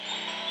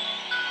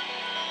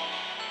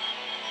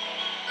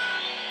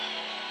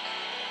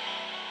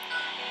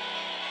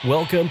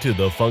Welcome to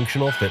the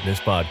Functional Fitness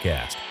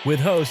Podcast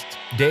with hosts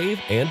Dave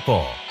and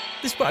Paul.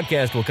 This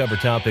podcast will cover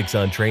topics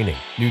on training,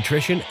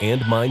 nutrition, and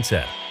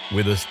mindset,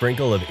 with a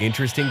sprinkle of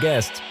interesting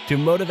guests to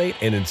motivate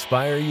and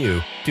inspire you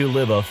to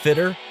live a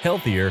fitter,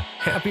 healthier,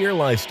 happier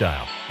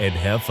lifestyle and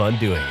have fun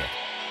doing it.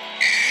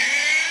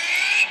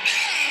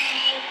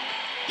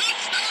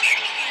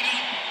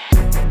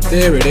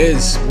 There it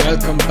is.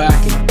 Welcome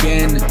back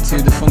again to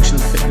the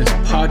Functional Fitness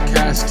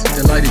Podcast.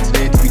 Delighted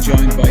today to be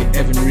joined by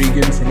Evan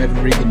Regan from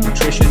Evan Regan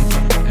Nutrition.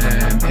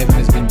 Evan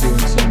has been doing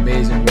some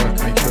amazing work.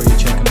 Make sure you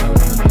check him out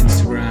on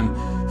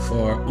Instagram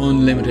for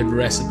unlimited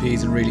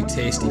recipes and really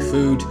tasty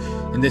food.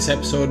 In this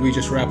episode, we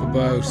just wrap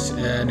about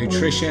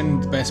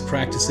nutrition, the best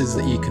practices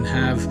that you can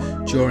have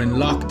during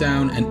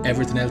lockdown and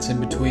everything else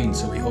in between.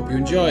 So we hope you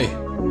enjoy.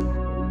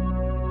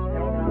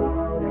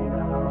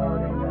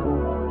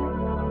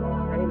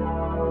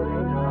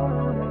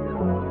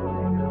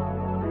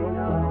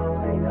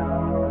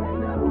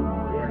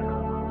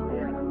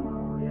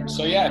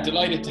 So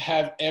delighted to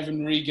have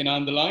Evan Regan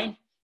on the line.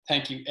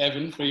 Thank you,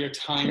 Evan, for your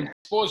time. I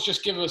suppose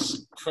just give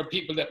us, for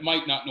people that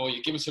might not know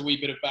you, give us a wee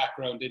bit of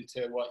background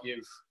into what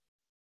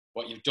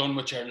you've done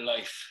with your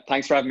life.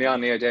 Thanks for having me on,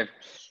 Dave.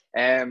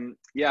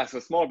 So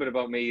a small bit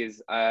about me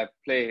is I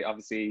play,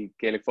 obviously,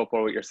 Gaelic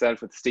football with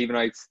yourself, with the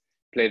Stephenites.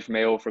 Played for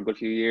Mayo for a good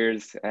few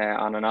years,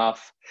 on and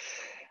off.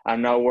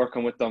 I'm now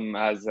working with them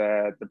as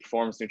the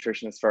performance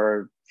nutritionist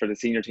for the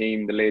senior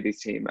team, the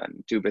ladies team,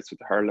 and do bits with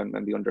the hurling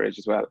and the underage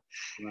as well.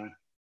 Right.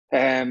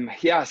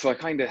 So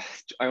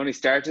I only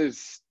started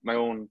my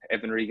own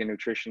Evan Regan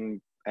Nutrition,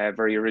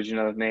 very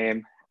original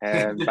name,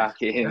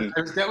 back in.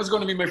 That was going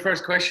to be my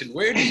first question.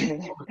 Where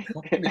did you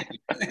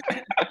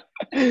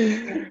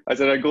I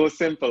said I go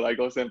simple,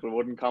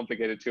 wouldn't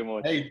complicate it too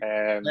much. I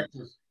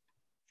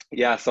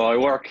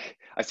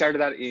started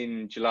that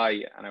in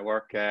July, and I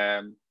work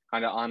kind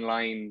of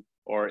online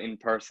or in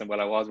person.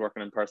 Well, I was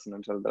working in person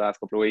until the last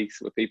couple of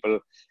weeks with people,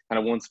 kind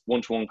of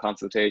one-to-one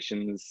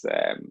consultations,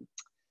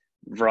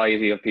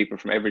 variety of people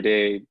from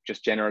everyday,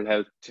 just general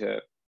health to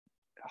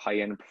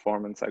high-end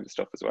performance side of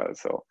stuff as well.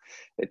 So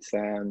it's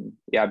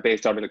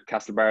based out of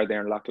Castlebar there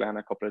in Loughlin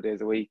a couple of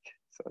days a week.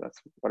 So that's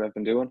what I've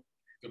been doing.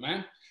 Good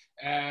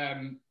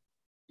man.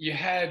 You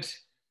had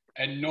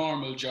a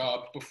normal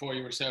job before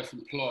you were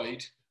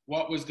self-employed.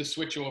 What was the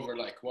switch over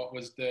like? What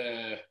was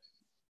the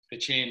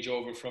change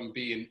over from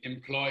being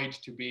employed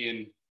to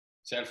being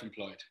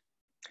self-employed?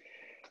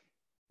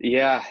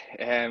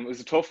 It was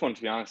a tough one,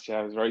 to be honest.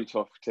 It was very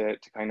tough to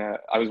kind of.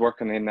 I was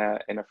working in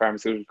a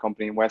pharmaceutical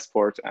company in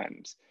Westport,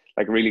 and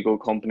like a really good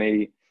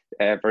company,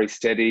 very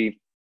steady.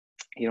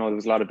 You know, there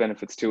was a lot of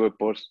benefits to it,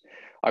 but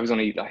I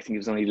think it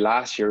was only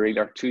last year, really,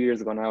 or 2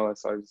 years ago now.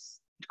 So I was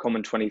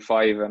coming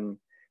 25, and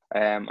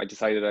I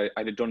decided I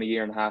had done a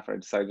year and a half, and I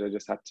decided I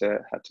just had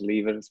to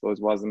leave it. I suppose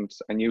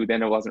I knew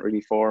then it wasn't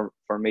really for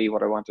me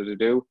what I wanted to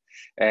do.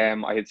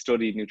 I had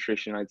studied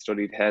nutrition, I'd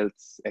studied health,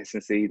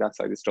 S&C, that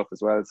side of stuff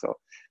as well. So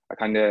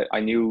I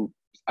knew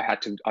I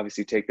had to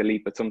obviously take the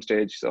leap at some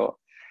stage. So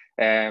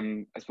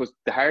I suppose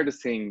the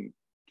hardest thing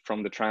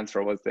from the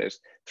transfer was that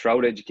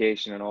throughout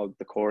education and all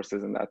the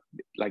courses and that,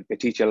 like, they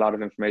teach you a lot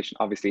of information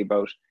obviously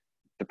about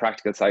the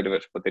practical side of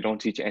it, but they don't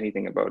teach you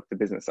anything about the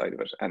business side of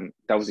it. And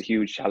that was a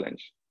huge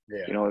challenge.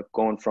 Yeah. You know,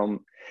 going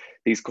from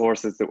these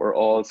courses that were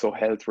all so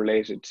health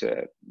related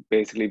to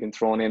basically being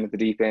thrown in at the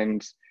deep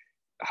end,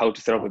 how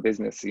to set up a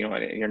business, you know,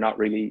 and you're not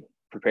really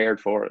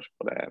prepared for it.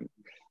 But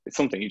it's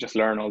something you just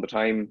learn all the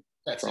time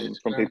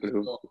from people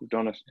who've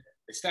done it.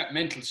 It's that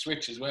mental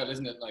switch as well,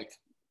 isn't it? Like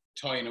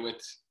tying it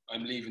with,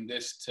 I'm leaving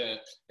this to,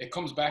 it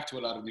comes back to a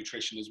lot of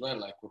nutrition as well,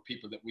 like with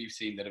people that we've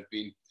seen that have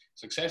been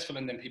successful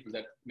and then people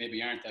that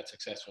maybe aren't that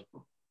successful.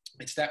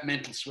 It's that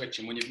mental switch.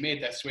 And when you've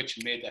made that switch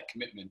and made that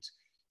commitment,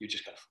 you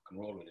just got to fucking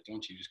roll with it,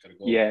 don't you? You just got to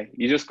go. Yeah,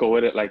 you just go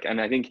with it. Like,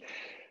 and I think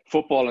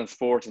football and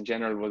sport in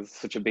general was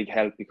such a big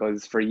help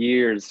because for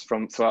years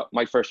so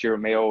my first year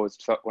at Mayo was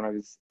when I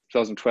was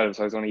 2012,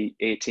 so I was only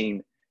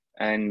 18.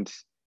 And,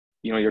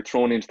 you know, you're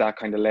thrown into that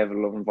kind of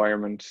level of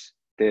environment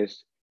that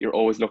you're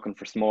always looking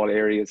for small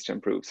areas to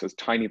improve. So it's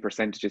tiny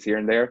percentages here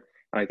and there.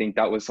 And I think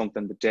that was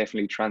something that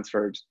definitely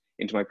transferred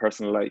into my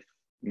personal life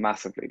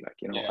massively. Like,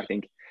 you know, I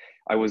think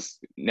I was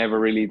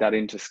never really that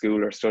into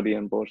school or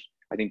studying, but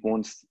I think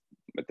once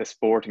the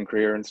sporting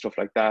career and stuff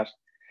like that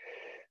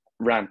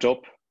ramped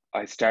up,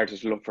 I started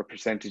to look for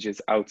percentages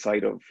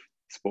outside of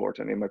sport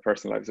and in my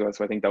personal life as well.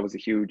 So I think that was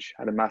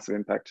had a massive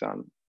impact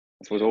on,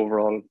 I suppose,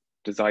 overall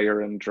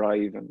desire and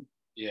drive and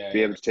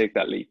be able to take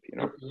that leap, you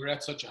know. You were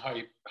at such a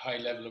high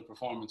level of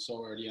performance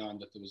so early on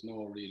that there was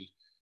no real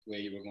way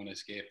you were going to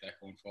escape that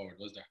going forward,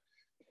 was there?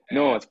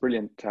 No, it's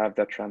brilliant to have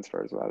that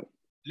transfer as well.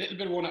 Little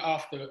bit of one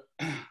off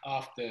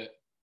the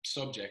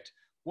subject.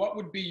 What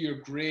would be your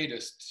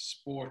greatest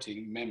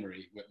sporting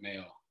memory with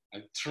Mayo?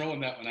 I'm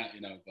throwing that one at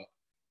you now, but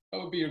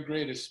what would be your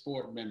greatest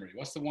sport memory?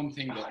 What's the one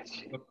thing that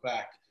you look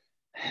back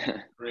in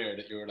your career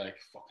that you were like,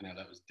 fucking hell,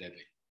 that was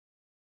deadly?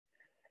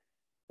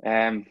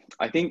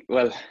 I think,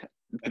 well,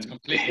 that's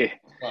completely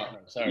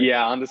sorry.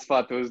 Yeah, on the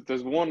spot.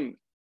 There's one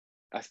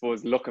I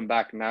suppose looking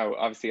back now,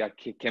 obviously I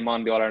came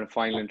on the All-Ireland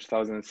final in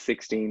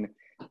 2016.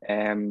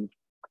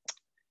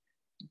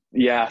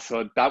 Yeah,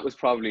 so that was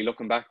probably,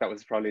 looking back, that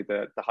was probably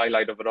the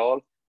highlight of it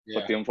all.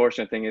 But the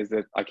unfortunate thing is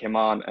that I came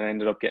on and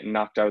ended up getting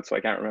knocked out, so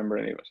I can't remember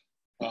any of it.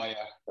 Oh, yeah.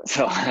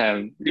 So,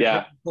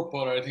 yeah.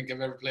 Footballer I think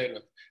I've ever played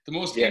with. The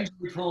most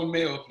injury-prone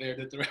Mayo player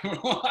that there ever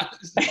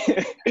was.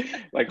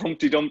 Like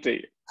Humpty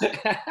Dumpty.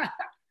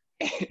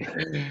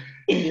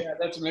 Yeah,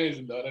 that's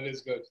amazing though. That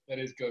is good.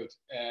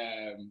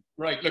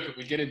 Right, look,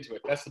 we'll get into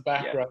it. That's the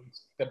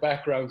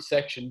background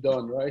section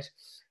done, right?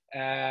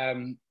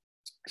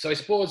 So I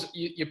suppose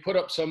you put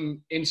up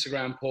some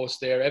Instagram posts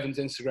there. Evan's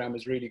Instagram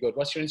is really good.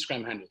 What's your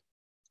Instagram handle?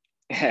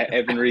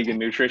 Evan Regan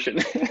Nutrition.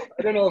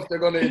 I don't know if they're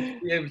going to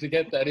be able to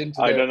get that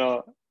into I don't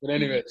know. But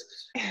anyways,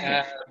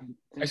 I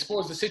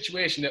suppose the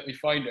situation that we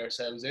find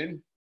ourselves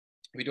in,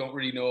 we don't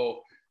really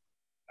know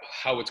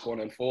how it's going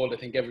to unfold. I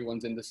think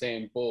everyone's in the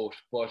same boat.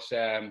 But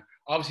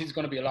obviously there's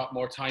going to be a lot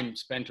more time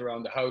spent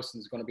around the house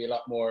and there's going to be a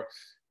lot more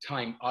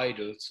time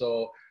idle.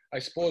 So I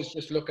suppose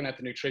just looking at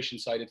the nutrition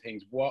side of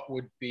things, what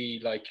would be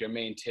like your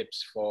main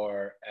tips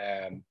for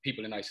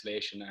people in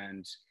isolation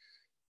and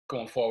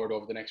going forward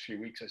over the next few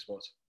weeks, I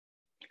suppose?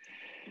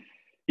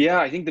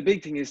 Yeah, I think the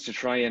big thing is to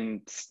try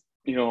and,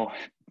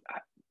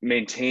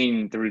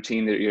 maintain the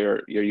routine that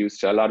you're used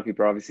to. A lot of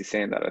people are obviously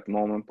saying that at the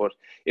moment, but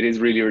it is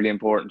really, really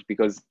important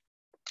because,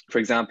 for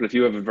example, if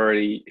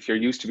you're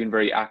used to being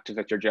very active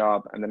at your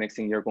job and the next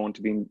thing you're going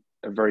to be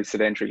a very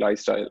sedentary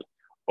lifestyle,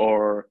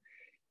 or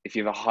if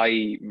you have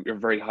you're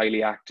very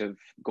highly active,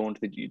 going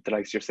to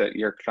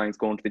your clients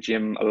going to the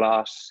gym a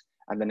lot,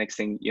 and the next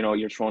thing,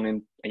 you're thrown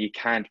in and you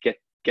can't get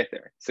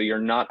there. So you're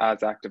not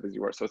as active as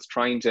you were. So it's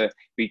trying to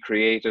be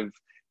creative,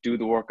 do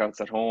the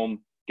workouts at home,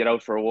 get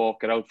out for a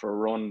walk, get out for a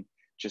run,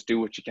 just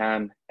do what you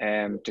can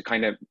to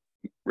kind of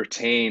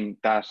retain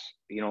that,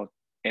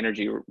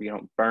 energy,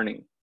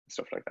 burning,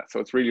 stuff like that. So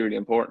it's really, really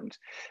important.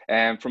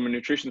 From a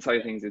nutrition side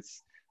of things,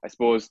 it's, I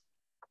suppose,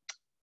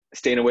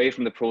 staying away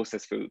from the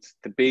processed foods.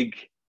 The big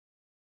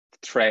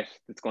threat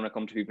that's going to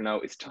come to people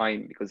now is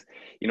time, because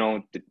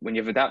when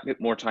you have that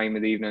bit more time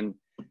in the evening,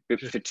 a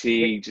bit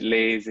fatigued,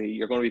 lazy,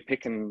 you're going to be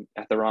picking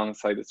at the wrong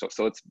side of stuff.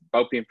 So it's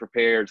about being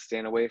prepared,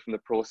 staying away from the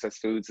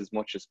processed foods as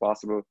much as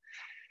possible,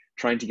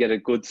 trying to get a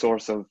good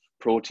source of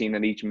protein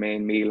in each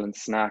main meal and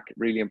snack.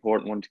 Really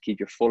important one to keep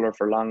you fuller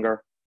for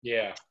longer.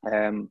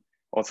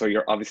 Also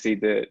obviously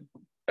the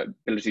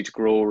ability to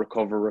grow,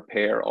 recover,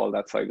 repair, all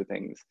that side of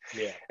things.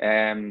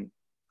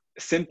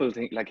 Simple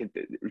thing, like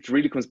it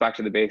really comes back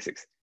to the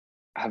basics.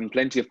 Having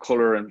plenty of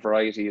color and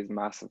variety is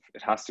massive.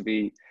 It has to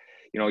be,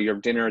 your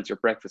dinners, your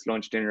breakfast,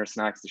 lunch, dinner,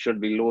 snacks, there should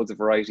be loads of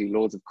variety,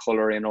 loads of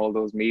color in all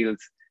those meals.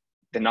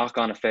 The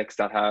knock-on effects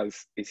that has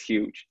is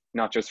huge,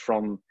 not just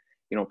from,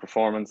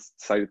 performance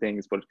side of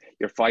things, but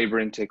your fiber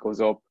intake goes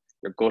up,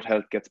 your gut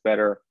health gets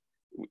better.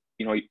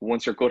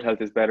 Once your gut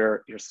health is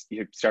better, you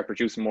start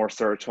producing more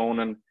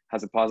serotonin,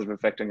 has a positive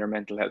effect on your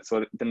mental health.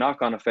 So the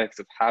knock-on effects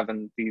of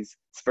having these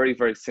very,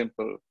 very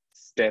simple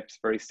steps,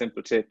 very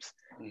simple tips,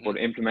 but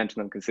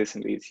implementing them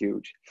consistently is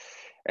huge.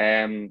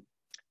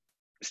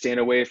 Staying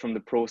away from the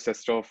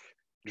processed stuff,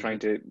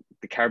 the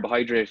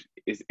carbohydrate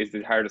is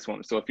the hardest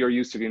one. So if you're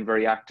used to being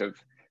very active,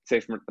 say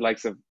from the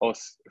likes of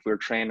us, if we were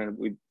training,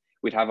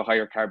 we'd have a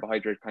higher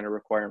carbohydrate kind of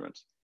requirement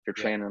if you're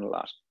training a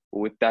lot. But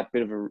with that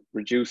bit of a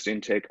reduced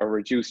intake or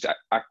reduced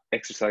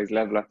exercise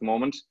level at the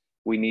moment,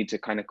 we need to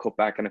kind of cut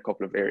back in a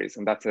couple of areas,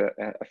 and that's a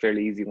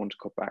fairly easy one to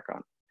cut back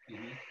on.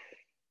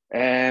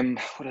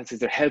 What else is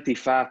there? Healthy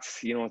fats,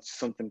 it's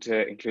something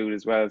to include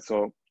as well.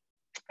 So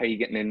are you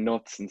getting in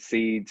nuts and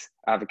seeds,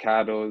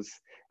 avocados,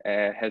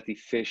 healthy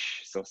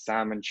fish, so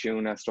salmon,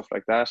 tuna, stuff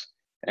like that?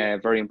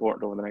 Very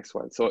important over the next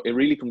while. So it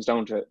really comes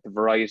down to the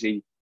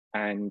variety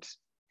and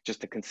just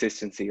the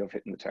consistency of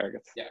hitting the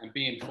targets. Yeah, and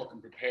being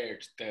fucking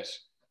prepared that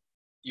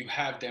you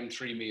have them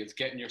 3 meals,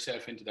 getting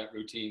yourself into that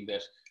routine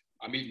that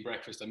I'm eating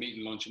breakfast, I'm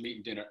eating lunch, I'm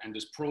eating dinner, and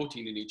there's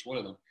protein in each one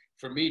of them.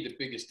 For me, the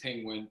biggest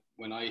thing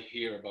when I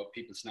hear about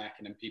people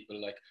snacking and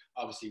people, like,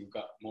 obviously we've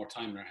got more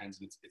time in our hands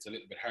and it's a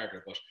little bit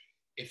harder, but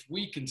if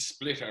we can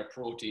split our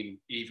protein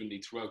evenly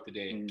throughout the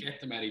day and get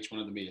them at each one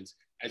of the meals,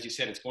 as you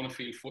said, it's going to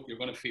feel you're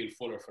going to feel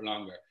fuller for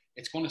longer.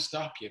 It's going to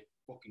stop you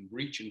fucking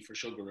reaching for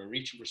sugar or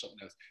reaching for something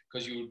else,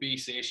 because you will be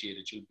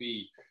satiated. You'll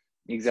be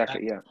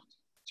exactly snapped,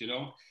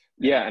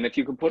 Yeah, and if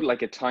you can put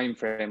like a time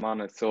frame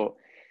on it, so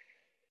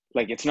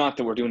like it's not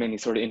that we're doing any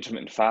sort of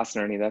intermittent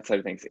fasting or any of that side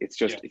of things. It's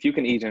just if you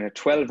can eat in a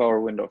 12-hour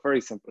window, very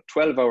simple,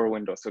 12-hour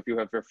window. So if you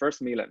have your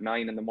first meal at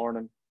 9 in the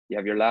morning, you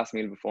have your last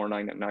meal before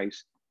 9 at night.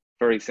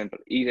 Very simple.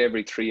 Eat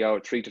every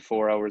 3 to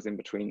 4 hours in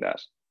between that.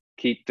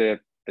 Keep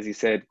as you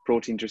said,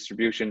 protein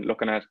distribution,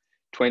 looking at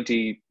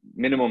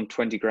minimum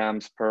 20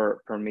 grams per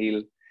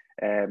meal,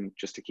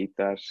 just to keep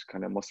that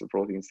kind of muscle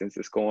protein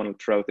synthesis going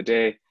throughout the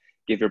day.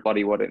 Give your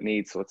body what it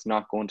needs, so it's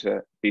not going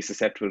to be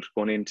susceptible to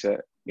going into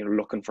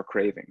looking for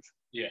cravings.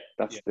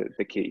 That's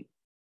the key.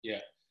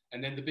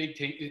 And then the big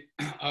thing,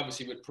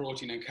 obviously with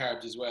protein and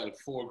carbs as well,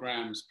 4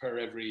 calories per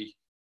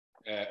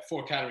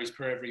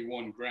every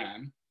 1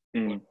 gram.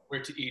 But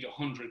we're to eat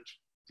 100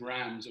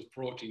 grams of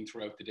protein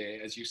throughout the day.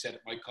 As you said,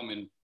 it might come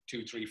in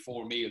 2, 3,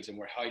 4 meals and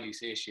we're highly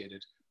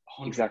satiated.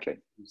 100 Exactly.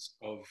 grams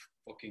of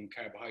fucking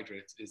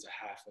carbohydrates is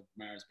a half of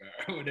Mars bar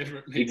or whatever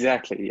it may be.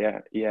 Exactly.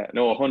 Yeah.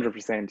 No,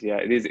 100%. Yeah,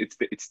 it is.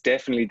 It's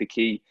definitely the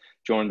key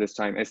during this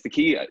time. It's the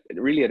key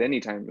really at any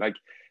time. Like,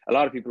 a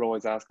lot of people are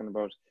always asking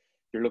about,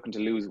 you're looking to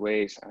lose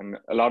weight, and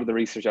a lot of the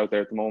research out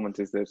there at the moment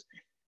is that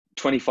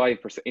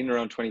 25%, in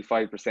around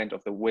 25%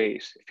 of the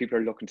weight, if people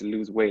are looking to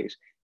lose weight,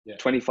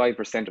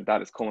 25% of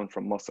that is coming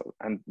from muscle,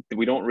 and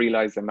we don't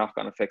realize the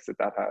knock-on effects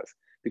that has.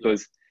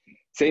 Because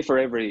say for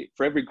every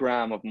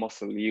gram of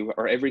muscle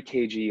or every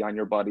kg on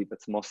your body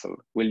that's muscle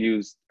will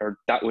use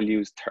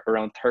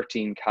around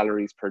 13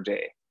 calories per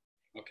day.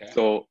 Okay.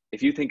 So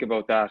if you think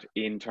about that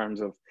in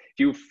terms of, if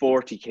you have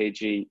 40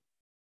 kg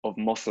of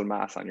muscle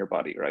mass on your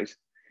body, right?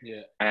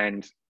 Yeah.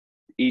 And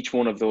each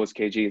one of those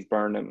kg is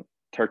burning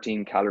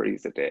 13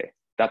 calories a day.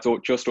 That's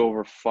just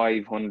over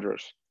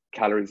 500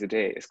 calories a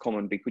day is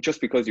coming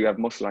just because you have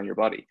muscle on your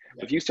body.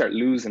 Yeah. If you start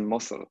losing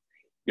muscle,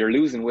 you're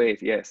losing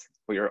weight, yes,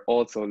 but you're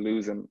also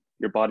losing,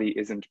 your body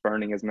isn't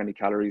burning as many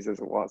calories as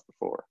it was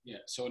before. Yeah,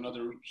 so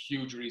another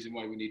huge reason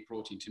why we need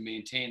protein, to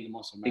maintain the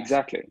muscle mass.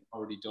 Exactly.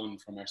 Already done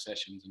from our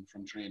sessions and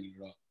from training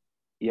it all.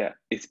 Yeah,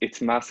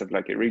 it's massive.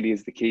 Like, it really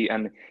is the key.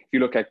 And if you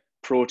look at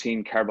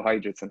protein,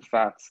 carbohydrates, and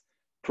fats,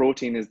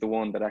 protein is the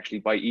one that actually,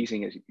 by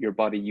eating it, your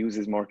body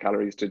uses more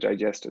calories to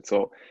digest it.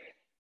 So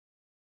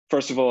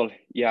first of all,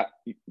 yeah,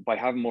 by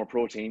having more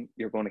protein,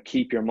 you're going to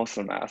keep your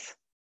muscle mass.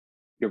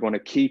 You're going to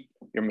keep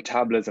your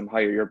metabolism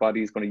higher. Your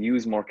body is going to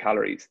use more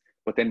calories.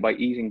 But then by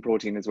eating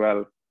protein as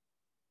well,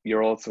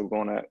 you're also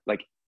going to,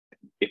 like,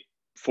 it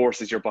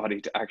forces your body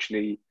to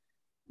actually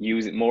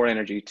use more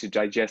energy to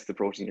digest the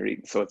protein you're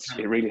eating. So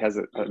it really has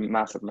a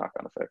massive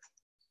knock-on effect.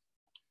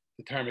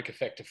 The thermic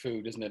effect of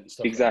food, isn't it? And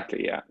stuff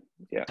exactly. Like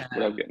yeah.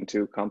 Without getting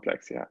too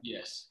complex. Yeah.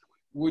 Yes.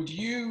 Would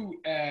you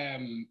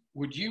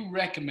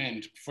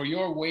recommend, for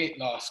your weight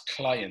loss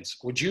clients,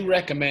 would you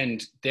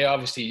recommend, they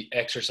obviously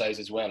exercise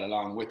as well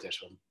along with it,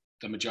 or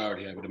the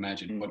majority, I would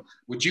imagine, but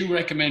would you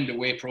recommend a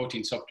whey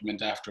protein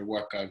supplement after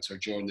workouts or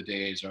during the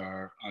days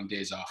or on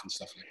days off and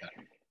stuff like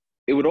that?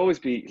 It would always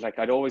be like,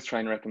 I'd always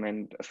try and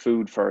recommend a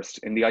food first.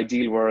 In the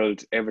ideal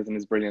world, everything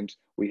is brilliant.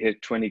 We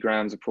hit 20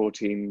 grams of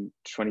protein,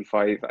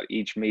 25 at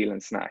each meal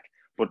and snack.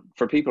 But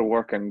for people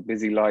working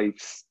busy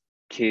lives,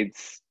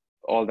 kids,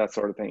 all that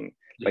sort of thing,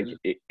 like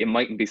it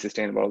mightn't be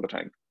sustainable all the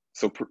time.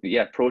 So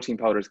yeah, protein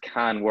powders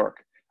can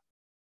work.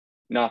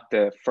 Not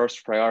the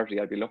first priority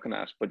I'd be looking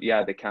at, but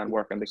yeah, they can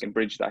work and they can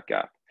bridge that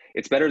gap.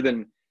 It's better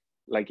than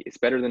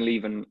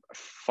leaving a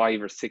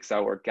 5 or 6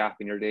 hour gap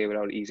in your day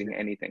without eating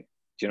anything.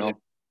 Do you know?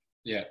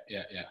 Yeah.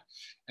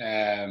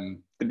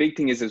 The big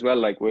thing is as well,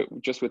 like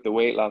just with the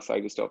weight loss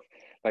side of stuff,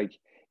 like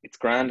it's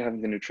grand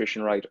having the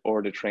nutrition right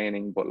or the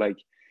training, but like,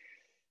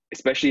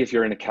 especially if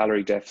you're in a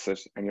calorie deficit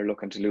and you're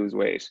looking to lose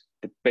weight,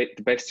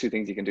 the best two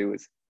things you can do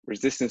is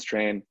resistance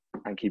train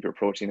and keep your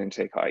protein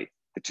intake high.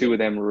 The two of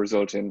them will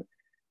result in,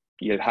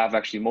 you'll have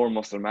actually more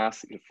muscle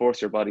mass, you'll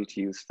force your body to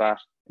use fat,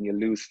 and you'll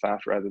lose fat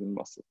rather than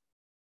muscle.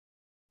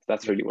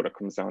 That's really what it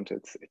comes down to.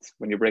 It's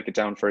when you break it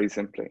down very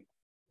simply.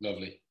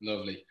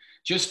 Lovely.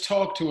 Just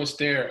talk to us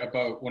there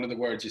about one of the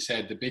words you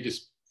said, the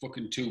biggest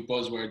fucking 2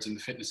 buzzwords in the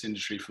fitness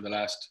industry for the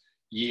last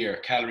year,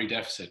 calorie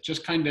deficit.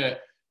 Just kind of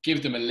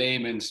give them a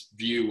layman's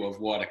view of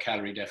what a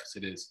calorie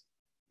deficit is.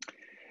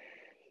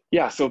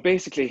 Yeah, so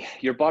basically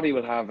your body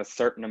will have a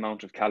certain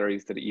amount of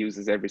calories that it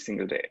uses every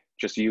single day.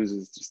 Just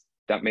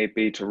that may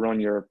be to run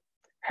your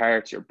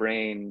heart, your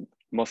brain,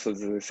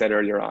 muscles, as I said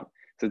earlier on.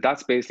 So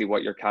that's basically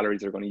what your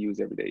calories are going to use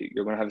every day.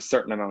 You're going to have a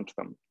certain amount of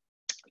them.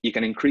 You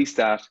can increase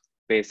that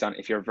based on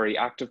if you're a very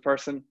active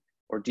person,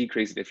 or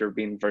decrease it if you're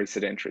being very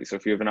sedentary. So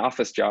if you have an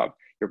office job,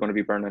 you're going to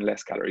be burning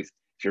less calories.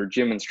 If you're a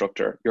gym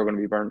instructor, you're going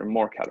to be burning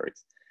more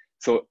calories.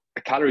 So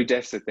a calorie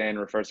deficit then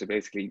refers to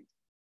basically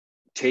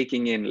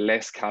taking in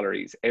less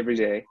calories every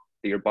day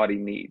that your body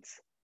needs.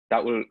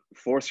 That will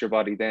force your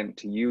body then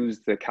to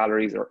use the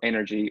calories or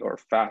energy or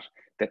fat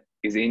that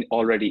is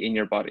already in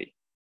your body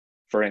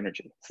for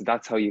energy. So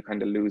that's how you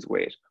kind of lose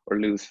weight or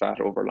lose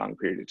fat over a long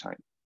period of time.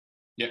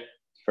 Yeah.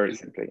 Very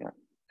simply, yeah.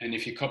 And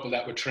if you couple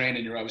that with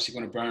training, you're obviously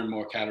going to burn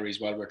more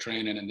calories while we're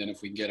training. And then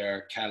if we can get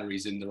our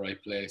calories in the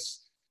right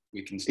place,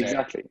 we can start.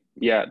 Exactly.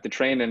 Yeah. The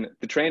training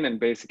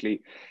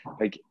basically,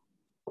 like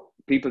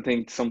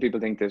some people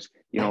think that,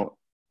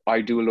 I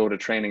do a load of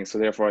training, so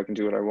therefore I can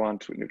do what I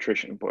want with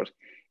nutrition. But,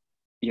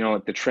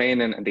 the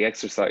training and the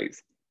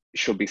exercise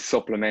should be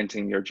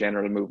supplementing your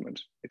general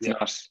movement.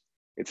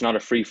 It's not a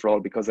free for all.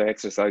 Because I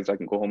exercised, I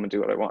can go home and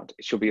do what I want.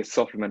 It should be a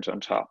supplement on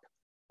top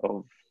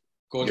of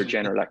your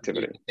general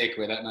activity. Take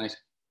away that night.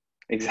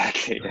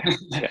 Exactly.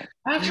 Yeah.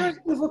 After I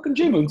the fucking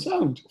gym on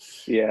sound.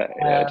 Yeah.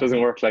 It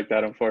doesn't work like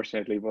that,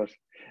 unfortunately.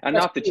 And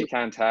not that you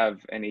can't have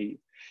any,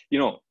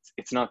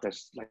 it's not that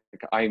like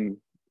I'm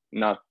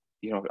not,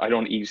 I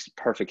don't eat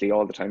perfectly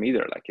all the time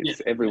either. Like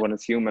everyone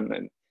is human,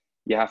 and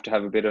you have to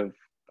have a bit of,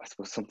 I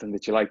suppose, something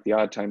that you like the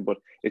odd time, but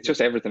it's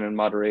just everything in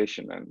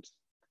moderation and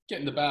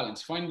getting the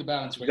balance, finding the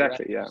balance where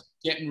exactly, you're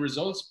getting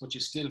results, but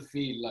you still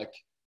feel like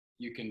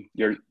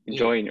you're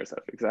enjoying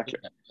yourself. Exactly.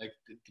 Yeah, like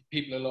the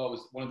people will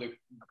always, one of the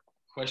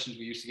questions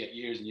we used to get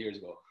years and years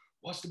ago,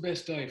 what's the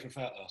best diet for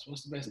fat loss?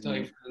 What's the best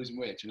diet for losing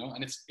weight?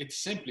 And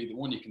it's simply the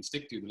one you can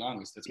stick to the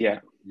longest. That's going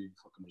to give you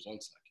fucking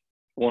results.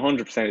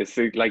 100%. It's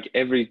like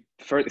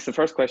it's the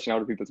first question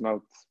out of people's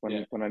mouths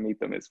when I meet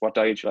them is, what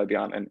diet should I be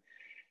on? And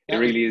it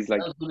really is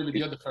like, that was going to be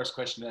the other first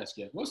question to ask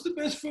you. What's the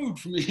best food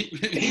for me?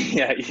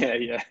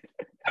 yeah.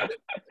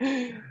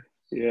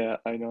 Yeah,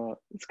 I know,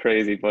 it's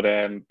crazy, but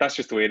that's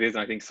just the way it is.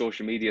 And I think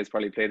social media has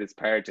probably played its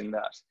part in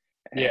that.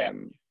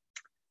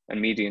 And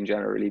media in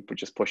general, really, but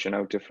just pushing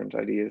out different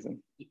ideas. And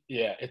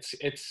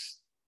it's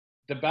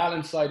the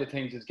balance side of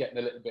things is getting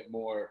a little bit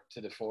more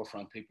to the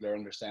forefront. People are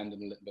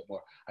understanding a little bit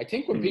more. I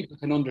think when people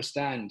can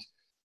understand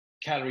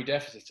calorie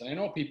deficits, and I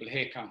know people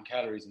hate counting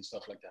calories and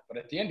stuff like that, but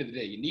at the end of the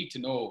day, you need to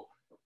know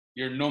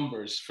your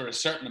numbers for a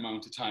certain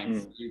amount of time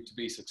for you to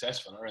be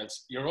successful, or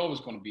else you're always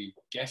going to be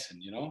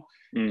guessing,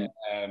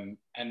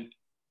 and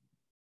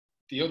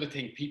the other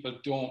thing, people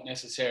don't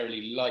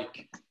necessarily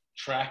like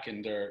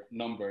tracking their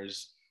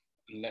numbers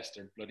unless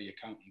they're bloody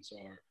accountants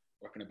or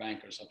work in a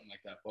bank or something like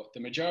that. But the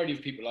majority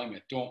of people I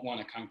met don't want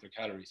to count their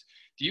calories.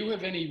 Do you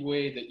have any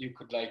way that you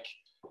could like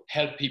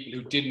help people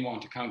who didn't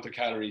want to count their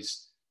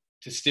calories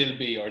to still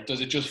be, or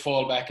does it just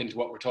fall back into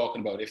what we're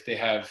talking about? If they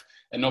have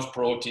enough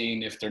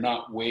protein, if they're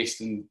not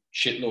wasting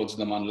shitloads of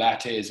them on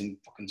lattes and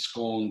fucking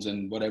scones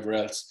and whatever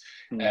else.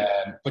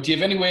 But do you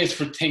have any ways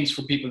for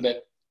people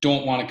that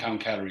don't want to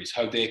count calories,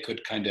 how they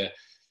could kind of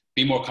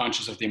be more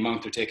conscious of the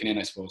amount they're taking in,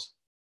 I suppose?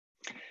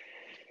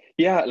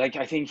 Yeah, like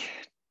I think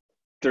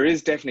there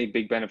is definitely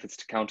big benefits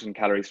to counting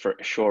calories for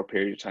a short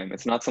period of time.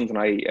 It's not something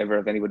I ever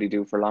have anybody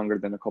do for longer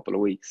than a couple of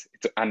weeks.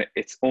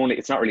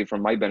 It's not really for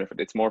my benefit.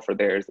 It's more for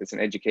theirs. It's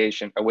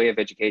a way of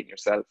educating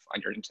yourself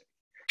on your intake.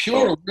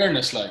 Pure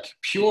awareness.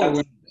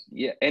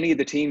 Yeah, any of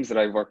the teams that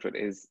I've worked with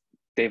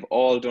they've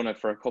all done it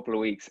for a couple of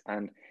weeks,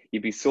 and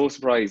you'd be so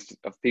surprised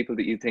of people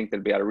that you think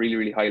they'll be at a really,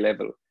 really high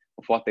level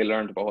of what they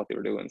learned about what they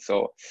were doing.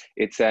 So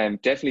it's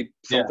definitely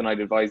something I'd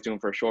advise doing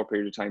for a short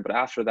period of time. But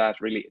after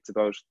that, really, it's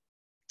about,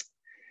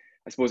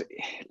 I suppose,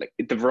 like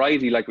the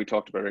variety, like we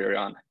talked about earlier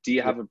on. Do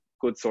you have a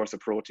good source of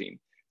protein?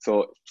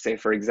 So say,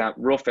 for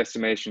example, rough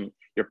estimation,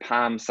 your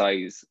palm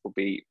size would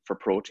be for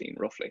protein,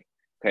 roughly.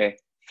 Okay.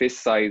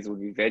 Fist size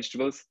would be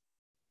vegetables.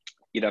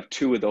 You'd have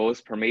 2 of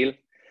those per meal.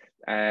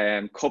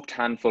 Cupped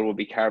handful would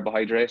be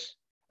carbohydrate.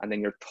 And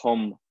then your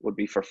thumb would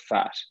be for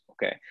fat.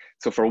 Okay.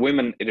 So for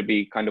women, it'd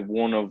be kind of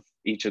 1 of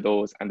each of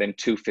those and then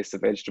 2 fists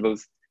of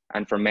vegetables.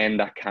 And for men,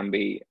 that can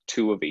be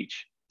 2 of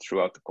each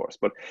throughout the course.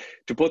 But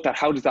to put that,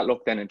 how does that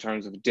look then in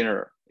terms of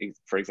dinner,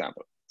 for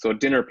example? So a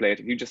dinner plate,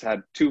 if you just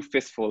had 2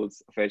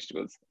 fistfuls of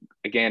vegetables,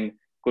 again,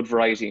 good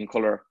variety in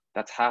color,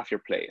 that's half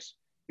your plate.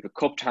 You have a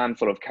cupped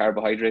handful of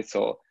carbohydrates,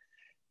 so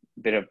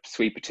a bit of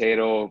sweet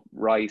potato,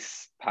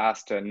 rice,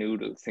 pasta,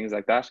 noodles, things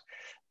like that.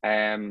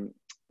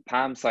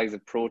 Palm size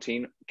of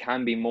protein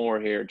can be more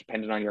here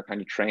depending on your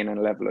kind of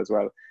training level as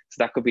well. So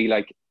that could be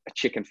like a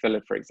chicken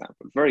fillet, for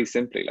example, very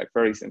simply.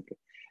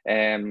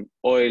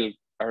 Oil,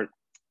 or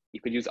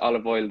you could use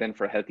olive oil then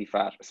for a healthy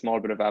fat, a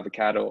small bit of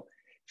avocado.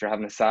 If you're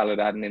having a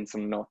salad, adding in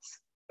some nuts.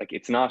 Like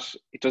it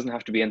doesn't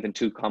have to be anything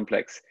too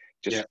complex.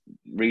 Just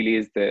really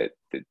is the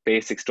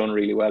basics done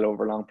really well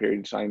over a long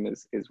period of time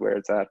is where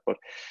it's at. But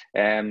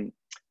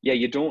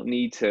you don't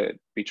need to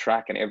be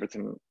tracking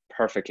everything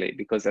perfectly,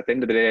 because at the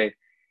end of the day,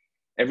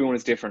 everyone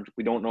is different.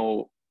 We don't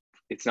know.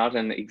 We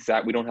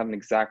don't have an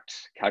exact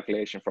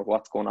calculation for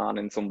what's going on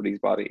in somebody's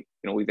body.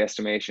 We've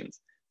estimations.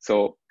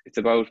 So it's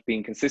about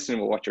being consistent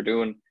with what you're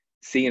doing,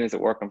 seeing is it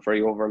working for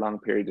you over a long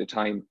period of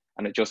time,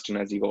 and adjusting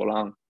as you go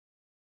along.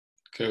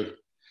 Cool.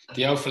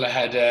 The old fella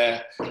had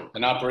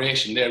an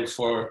operation there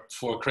before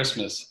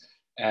Christmas,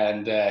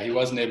 and he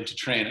wasn't able to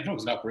train. I know it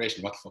was an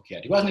operation. What the fuck he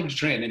had? He wasn't able to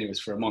train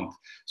anyways for a month.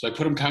 So I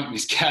put him counting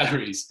his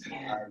calories.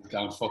 I was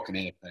going fucking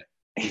ape.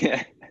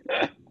 Yeah.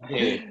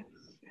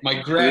 My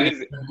granny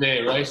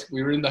today, right?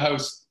 We were in the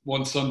house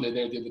one Sunday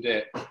there the other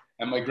day,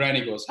 and my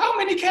granny goes, "How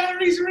many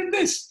calories are in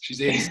this?"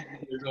 She's 86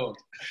 years old.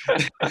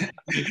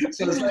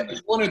 So it's like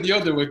one or the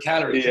other with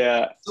calories.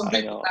 Yeah, some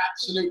people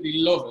absolutely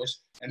love it,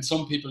 and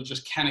some people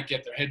just cannot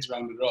get their heads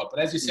around it all.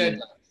 But as you said,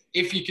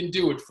 if you can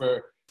do it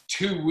for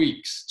 2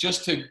 weeks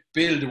just to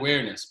build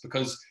awareness,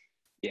 because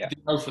the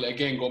outfit,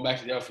 again, going back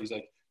to the outfit, he's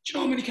like, "Do you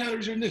know how many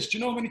calories are in this? Do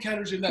you know how many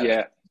calories are in that?"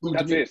 Yeah,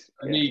 that's it.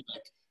 I need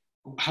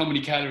how many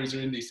calories are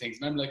in these things,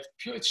 and I'm like,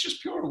 it's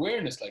just pure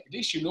awareness. Like, at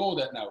least you know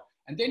that now,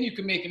 and then you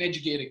can make an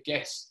educated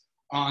guess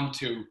or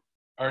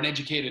an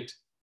educated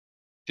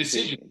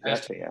decision.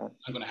 Exactly,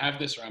 I'm going to have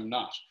this or I'm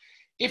not.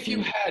 If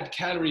you had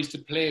calories to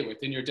play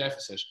with in your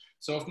deficit,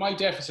 so if my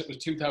deficit was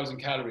 2,000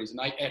 calories and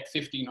I ate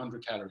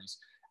 1,500 calories,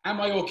 am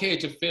I okay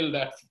to fill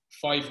that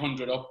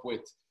 500 up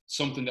with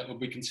something that would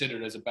be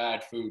considered as a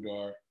bad food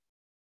or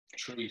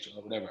treat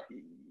or whatever?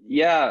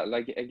 Yeah,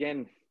 like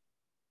again,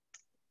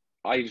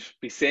 I'd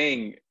be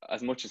saying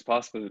as much as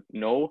possible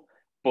no,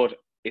 but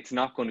it's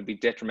not going to be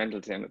detrimental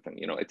to anything.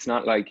 It's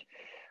not like,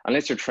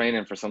 unless you're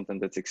training for something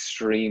that's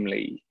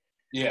extremely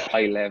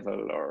high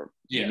level, or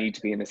you Yeah. need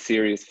to be in a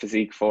serious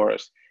physique for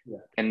it. Yeah.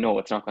 And no,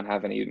 it's not going to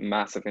have any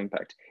massive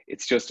impact.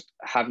 It's just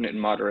having it in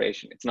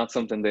moderation. It's not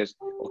something that,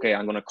 okay,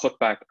 I'm going to cut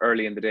back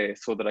early in the day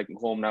so that I can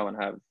go home now and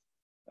have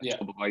a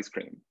tub of ice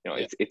cream. You know,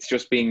 it's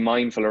just being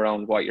mindful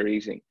around what you're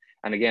eating.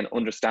 And again,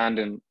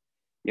 understanding,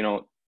 you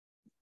know,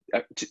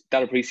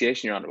 that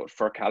appreciation you're on about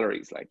for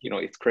calories. Like, you know,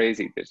 it's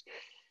crazy that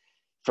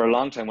for a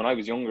long time when I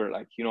was younger,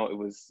 like, you know, it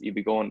was, you'd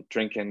be going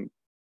drinking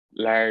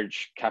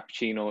large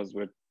cappuccinos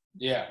with,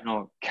 you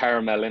know,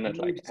 caramel in it,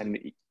 like, and,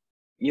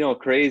 you know,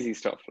 crazy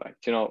stuff, like,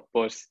 you know,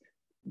 but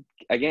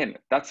again,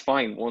 that's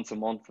fine once a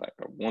month, like,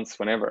 or once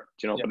whenever,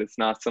 you know, but it's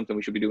not something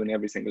we should be doing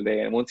every single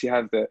day. And once you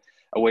have the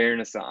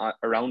awareness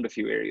around a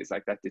few areas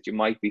like that you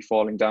might be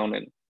falling down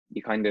in,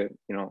 you kind of,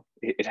 you know,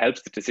 it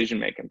helps the decision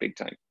making big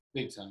time.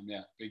 Big time,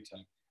 yeah, big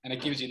time. And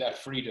it gives you that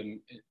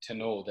freedom to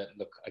know that,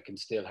 look, I can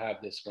still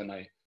have this when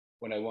I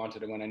want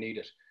it and when I need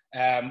it.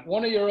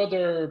 One of your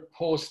other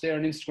posts there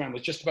on Instagram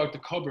was just about the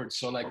cupboards.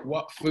 So like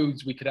what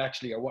foods we could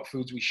actually, or what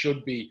foods we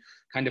should be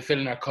kind of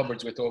filling our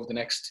cupboards with over the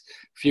next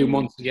few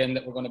months again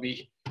that we're going to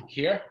be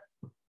here.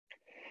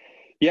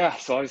 Yeah,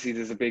 so obviously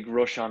there's a big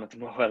rush on it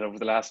over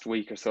the last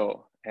week or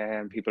so,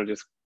 and people are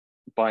just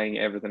buying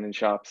everything in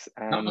shops.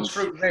 And not much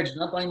fruit and veg,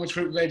 not buying much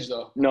fruit and veg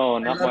though. No,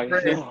 not my,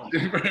 no.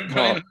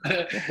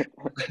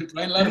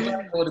 Buying a lot of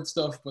back-loaded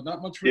stuff, but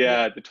not much fruit.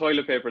 Yeah, the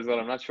toilet paper as well.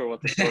 I'm not sure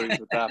what the story is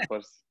with that,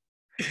 but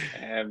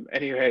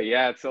anyway,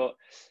 yeah. So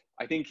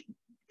I think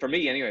for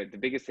me, anyway, the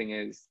biggest thing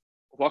is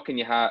what can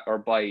you have or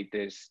buy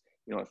that,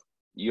 you know,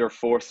 you're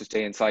forced to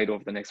stay inside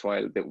over the next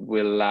while that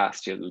will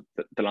last you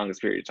the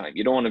longest period of time.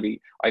 You don't want to be,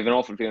 I have an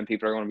awful feeling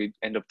people are going to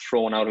end up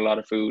throwing out a lot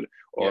of food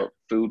or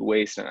food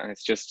waste, and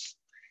it's just,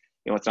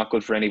 you know, it's not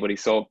good for anybody.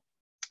 So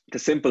the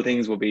simple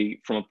things will be,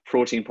 from a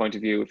protein point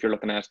of view, if you're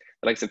looking at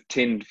the likes of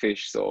tinned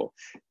fish, so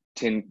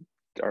tin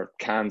or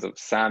cans of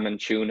salmon,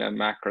 tuna,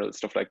 mackerel,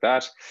 stuff like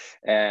that.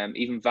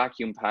 Even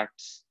vacuum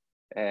packed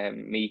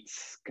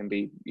meats can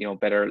be, you know,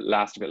 better,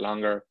 last a bit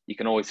longer. You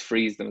can always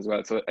freeze them as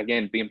well. So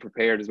again, being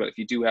prepared as well. If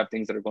you do have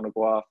things that are going to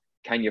go off,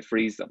 can you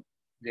freeze them?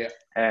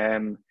 Yeah.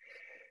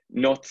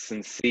 Nuts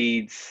and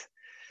seeds.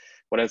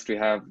 What else do we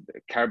have?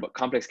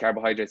 Complex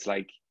carbohydrates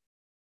like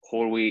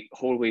whole wheat,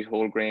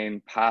 whole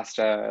grain,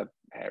 pasta,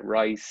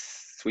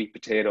 rice, sweet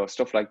potato,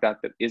 stuff like that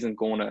isn't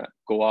going to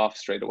go off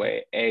straight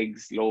away.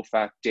 Eggs, low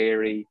fat,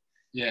 dairy.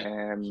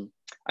 And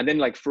then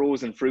like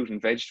frozen fruit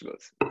and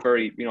vegetables,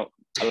 very, you know,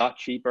 a lot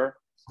cheaper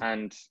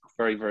and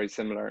very, very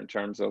similar in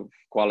terms of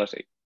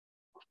quality.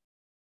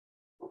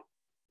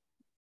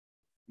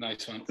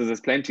 Nice one. So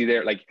there's plenty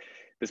there. Like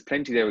there's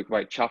plenty there. We can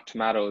buy chopped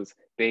tomatoes,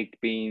 baked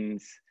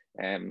beans,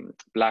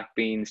 black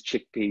beans,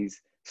 chickpeas,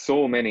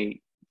 so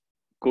many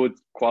good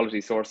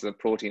quality sources of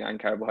protein and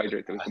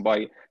carbohydrate that we can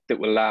buy that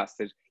will last,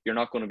 that you're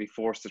not going to be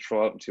forced to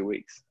throw out in 2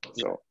 weeks.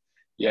 So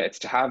yeah, it's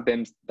to have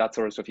them, that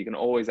sort of stuff. You can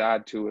always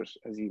add to it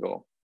as you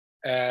go.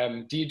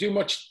 Do you do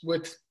much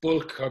with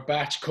bulk or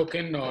batch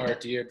cooking, or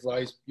do you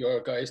advise your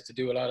guys to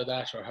do a lot of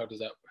that, or how do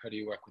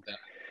you work with that?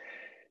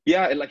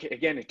 Yeah, like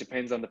again, it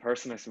depends on the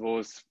person, I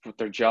suppose, with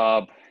their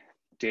job,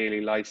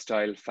 daily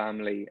lifestyle,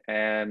 family.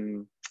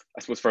 I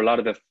suppose for a lot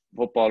of the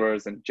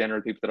footballers and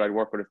general people that I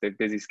work with, if they have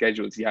busy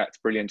schedules, yeah, it's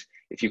brilliant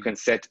if you can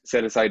set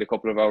aside a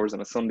couple of hours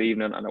on a Sunday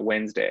evening and a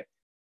Wednesday,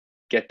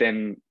 get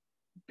them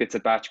bits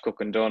of batch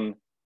cooking done,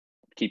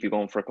 keep you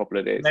going for a couple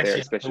of days there,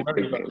 especially the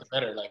big meals.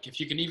 Better, like if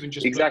you can even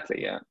just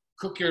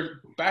cook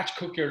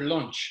your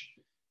lunch,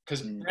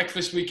 because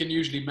breakfast we can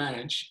usually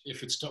manage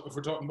if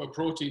we're talking about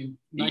protein.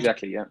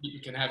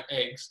 You can have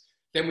eggs.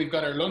 Then we've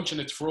got our lunch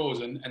and it's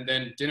frozen, and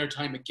then dinner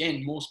time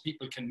again. Most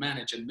people can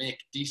manage and make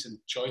decent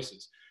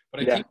choices.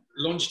 But I think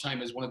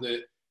lunchtime is one of the,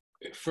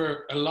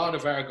 for a lot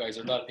of our guys,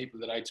 a lot of people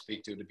that I'd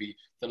speak to,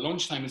 the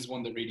lunchtime is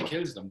one that really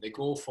kills them. They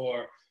go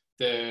for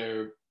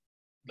their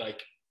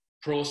like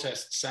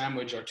processed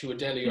sandwich or to a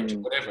deli or to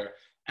whatever,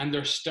 and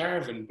they're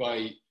starving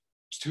by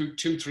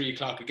 2-3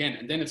 o'clock again.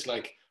 And then it's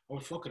like,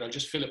 oh, fuck it, I'll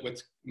just fill it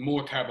with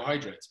more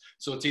carbohydrates.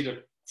 So it's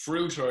either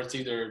fruit or it's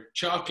either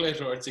chocolate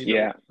or it's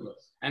either,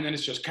 and then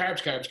it's just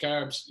carbs.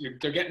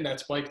 They're getting that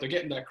spike, they're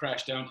getting that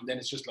crash down, and then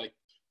it's just like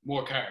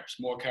more carbs.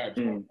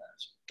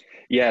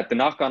 Yeah, the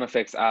knock-on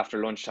effects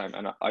after lunchtime,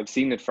 and I've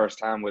seen it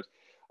firsthand with,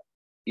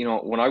 you know,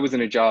 when I was in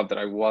a job that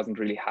I wasn't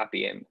really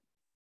happy in,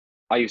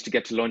 I used to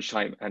get to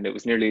lunchtime and it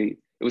was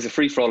a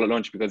free-for-all at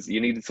lunch because you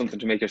needed something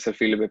to make yourself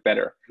feel a bit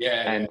better.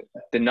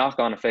 The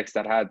knock-on effects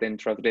that had then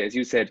throughout the day, as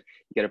you said,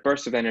 you get a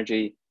burst of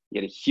energy, you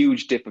get a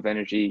huge dip of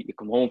energy, you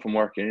come home from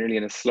work, you're nearly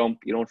in a slump,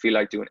 you don't feel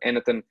like doing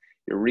anything,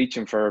 you're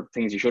reaching for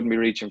things you shouldn't be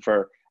reaching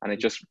for, and it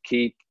just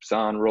keeps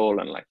on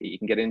rolling. Like you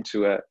can get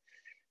into a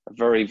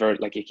very, very,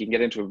 like you can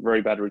get into a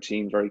very bad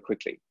routine very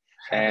quickly.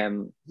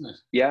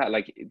 Yeah,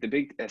 like the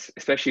big,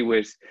 especially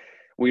with,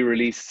 we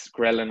release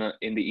ghrelin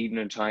in the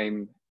evening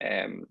time,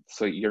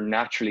 so you're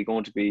naturally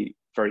going to be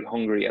very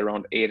hungry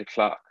around 8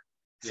 o'clock.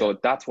 So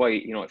that's why,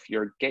 you know, if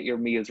you get your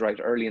meals right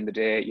early in the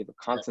day, you have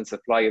a constant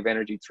supply of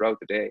energy throughout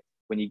the day.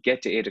 When you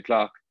get to 8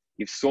 o'clock,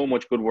 you have so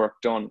much good work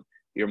done,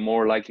 you're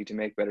more likely to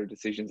make better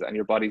decisions and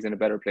your body's in a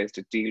better place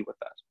to deal with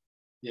that.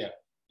 Yeah.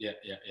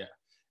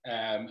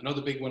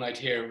 Another big one I'd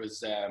hear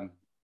was, I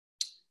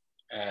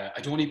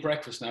don't eat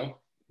breakfast now.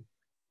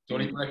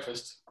 Don't eat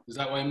breakfast. Is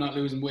that why I'm not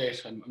losing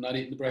weight? I'm not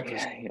eating the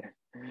breakfast.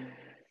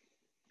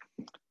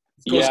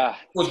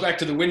 Goes back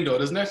to the window,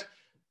 doesn't it?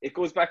 It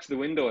goes back to the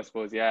window, I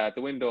suppose. Yeah,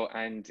 the window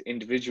and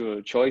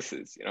individual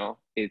choices.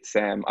 It's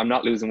I'm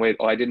not losing weight.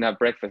 Oh, I didn't have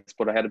breakfast,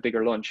 but I had a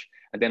bigger lunch,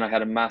 and then I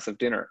had a massive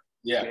dinner.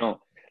 Yeah.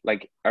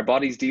 Like our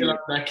bodies deal with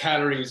that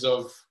calories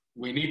of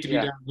we need to be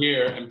down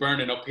here and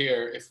burning up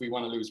here if we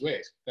want to lose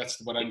weight. That's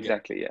what I'm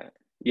exactly getting.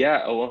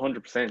 Yeah.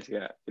 100%.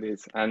 Yeah, it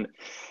is, and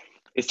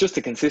it's just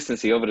the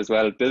consistency of it as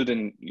well.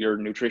 Building your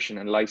nutrition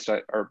and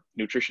lifestyle, or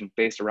nutrition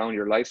based around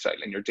your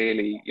lifestyle and your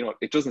daily.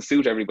 It doesn't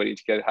suit everybody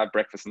to have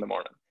breakfast in the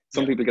morning.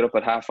 Some people get up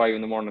at 5:30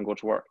 in the morning and go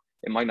to work.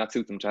 It might not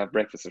suit them to have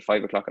breakfast at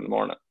 5 o'clock in the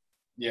morning.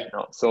 Yeah.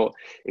 So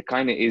it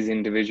kind of is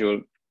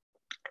individual.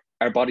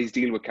 Our bodies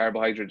deal with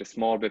carbohydrate a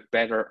small bit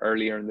better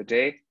earlier in the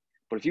day,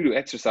 but if you do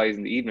exercise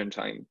in the evening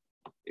time,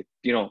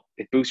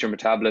 it boosts your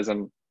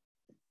metabolism.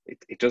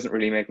 It doesn't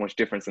really make much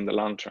difference in the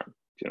long term,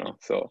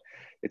 So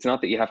it's not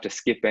that you have to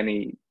skip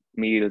any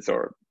meals,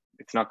 or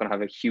it's not going to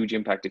have a huge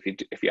impact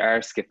if you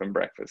are skipping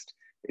breakfast.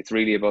 It's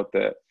really about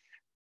the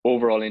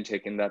overall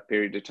intake in that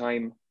period of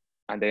time,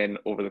 and then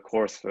over the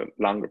course of a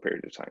longer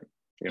period of time,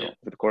 over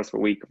the course of a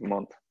week, of a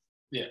month.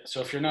 Yeah.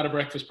 So if you're not a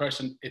breakfast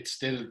person,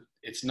 it's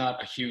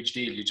not a huge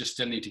deal. You just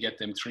still need to get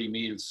them 3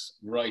 meals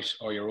right,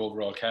 or your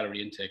overall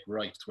calorie intake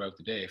right throughout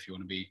the day if you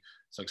want to be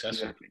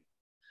successful. Exactly.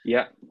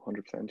 Yeah,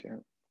 100%.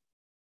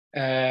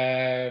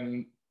 Yeah.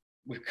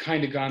 We've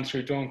kind of gone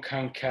through don't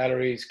count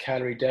calories,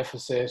 calorie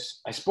deficit.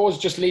 I suppose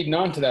just leading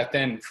on to that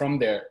then from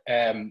there,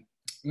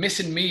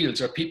 missing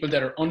meals or people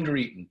that are under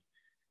eating.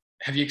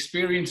 Have you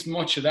experienced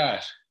much of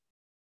that?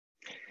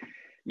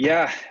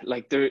 Yeah,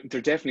 like there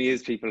definitely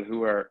is people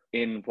who are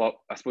in what,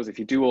 I suppose, if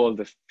you do all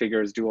the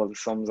figures, do all the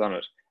sums on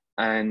it,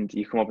 and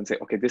you come up and say,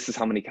 okay, this is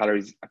how many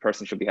calories a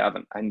person should be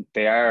having, and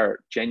they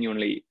are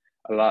genuinely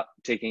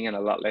taking in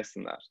a lot less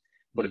than that.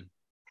 But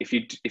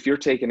if you're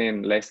taking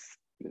in less,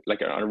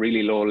 like on a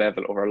really low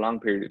level over a long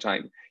period of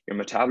time, your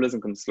metabolism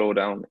can slow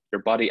down.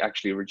 Your body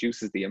actually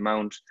reduces the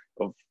amount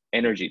of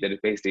energy that it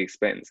basically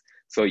expends.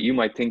 So you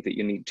might think that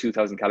you need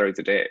 2,000 calories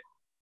a day,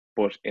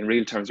 but in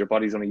real terms, your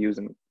body's only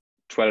using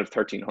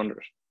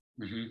 1,300.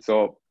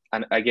 So,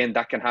 and again,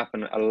 that can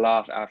happen a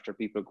lot after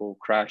people go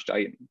crash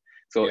dieting.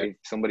 So if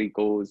somebody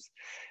goes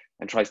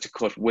and tries to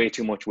cut way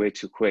too much, way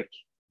too quick,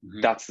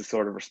 that's the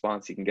sort of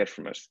response you can get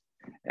from it.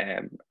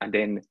 And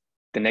then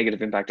the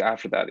negative impact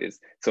after that is,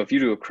 so if you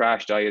do a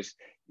crash diet,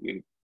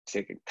 you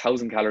take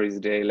 1,000 calories a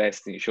day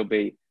less than you should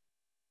be.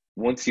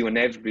 Once you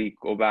inevitably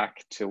go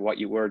back to what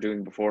you were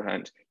doing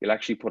beforehand, you'll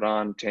actually put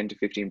on 10 to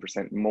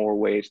 15% more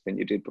weight than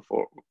you did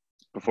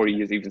before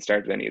you even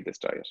started any of this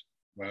diet.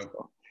 Wow.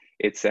 So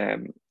it's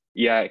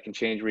it can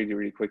change really,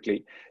 really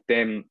quickly.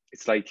 Then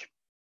it's like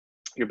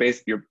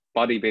your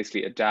body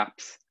basically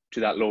adapts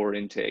to that lower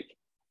intake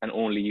and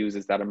only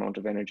uses that amount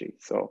of energy.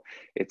 So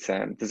it's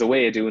there's a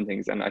way of doing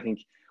things, and I think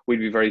we'd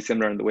be very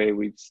similar in the way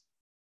we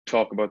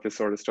talk about this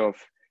sort of stuff.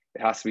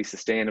 It has to be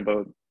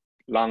sustainable,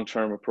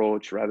 long-term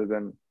approach rather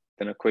than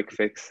a quick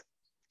fix.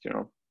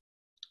 Cool.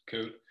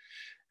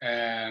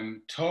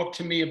 Talk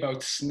to me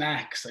about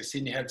snacks. I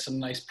seen you had some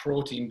nice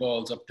protein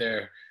balls up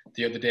there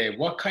the other day.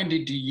 What kind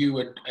do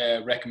you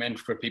recommend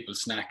for people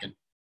snacking?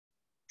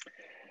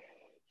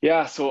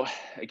 Yeah, so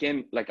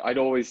again, like I'd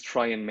always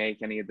try and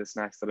make any of the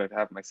snacks that I'd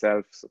have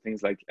myself. So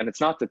things like, and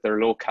it's not that they're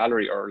low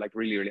calorie or like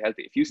really, really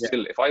healthy.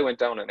 If I went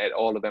down and ate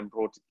all of them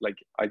protein, like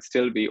I'd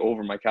still be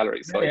over my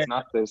calories. So it's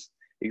not this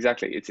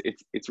exactly.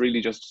 It's really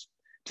just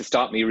to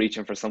stop me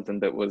reaching for something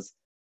that was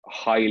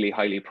highly,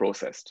 highly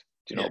processed,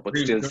 but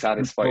still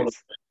satisfies.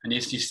 And you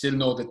still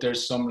know that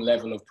there's some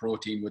level of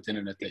protein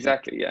within it.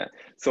 Exactly, yeah.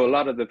 So a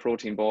lot of the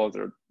protein balls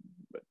or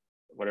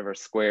whatever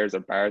squares or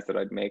bars that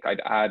I'd make,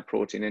 I'd add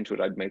protein into it.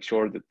 I'd make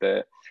sure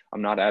that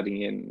I'm not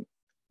adding in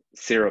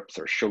syrups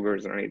or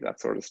sugars or any of that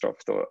sort of stuff.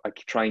 So I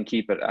try and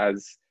keep it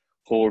as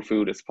whole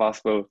food as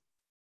possible.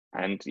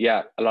 And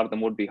yeah, a lot of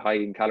them would be high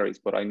in calories,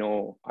 but I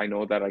know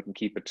that I can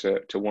keep it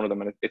to one of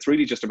them. And it's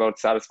really just about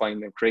satisfying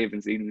the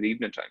cravings even in the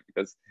evening time,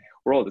 because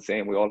we're all the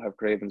same. We all have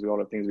cravings. We all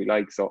have things we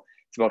like. So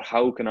it's about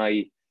how can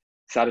I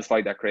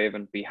satisfy that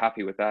craving, be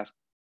happy with that,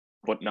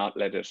 but not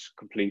let it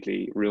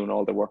completely ruin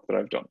all the work that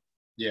I've done.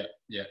 Yeah.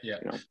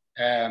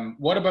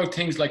 What about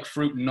things like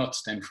fruit and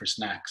nuts then for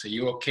snacks? Are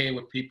you okay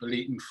with people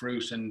eating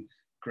fruit and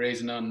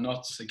grazing on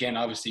nuts? Again,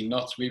 obviously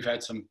nuts, we've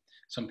had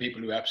some people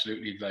who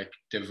absolutely like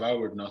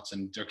devoured nuts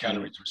and their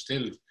calories were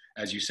still,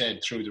 as you said,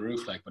 through the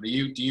roof. Like, but do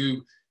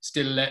you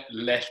still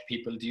let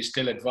people, do you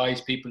still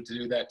advise people to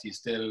do that? Do you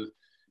still,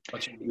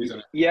 what's your views on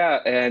it?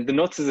 Yeah, the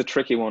nuts is a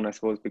tricky one, I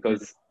suppose,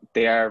 because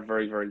they are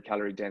very, very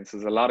calorie dense.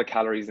 There's a lot of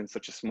calories in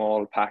such a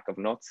small pack of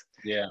nuts.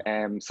 Yeah.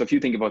 So if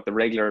you think about the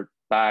regular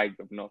bag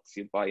of nuts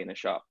you'd buy in a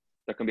shop,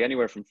 there can be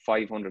anywhere from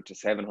 500 to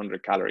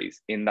 700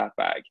 calories in that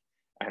bag.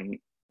 And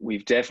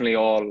we've definitely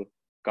all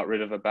got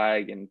rid of a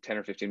bag in 10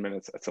 or 15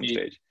 minutes at some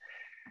stage.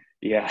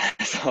 Yeah.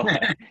 So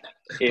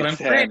but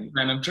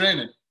I'm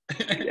training.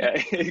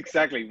 Yeah,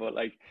 exactly. But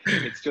like,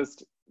 it's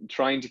just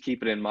trying to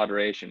keep it in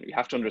moderation. You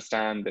have to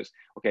understand that,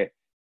 okay,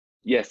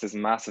 yes, there's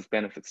massive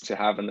benefits to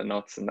having the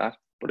nuts and that,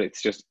 but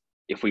it's just,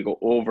 if we go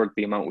over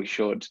the amount we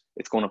should,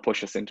 it's going to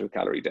push us into a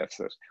calorie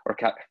deficit or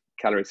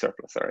calorie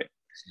surplus, sorry.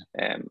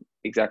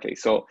 Exactly.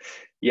 So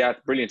yeah,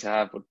 it's brilliant to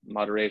have, but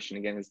moderation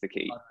again is the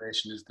key.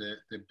 Moderation is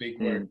the big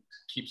word,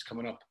 keeps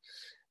coming up.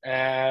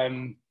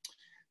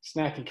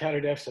 Snacking,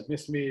 calorie deficit,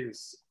 missed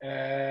meals.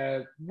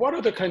 What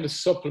other kind of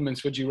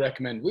supplements would you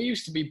recommend? We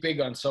used to be big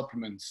on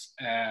supplements.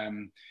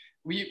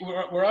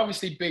 We're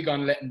obviously big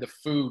on letting the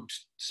food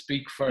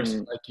speak first,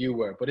 like you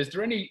were. But is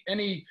there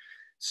any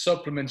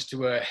supplements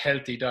to a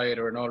healthy diet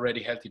or an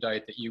already healthy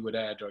diet that you would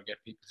add or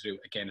get people to do?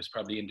 Again, it's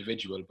probably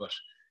individual, but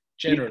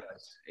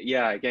generalized.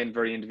 Yeah, again,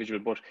 very individual.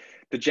 But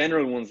the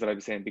general ones that I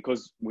was saying,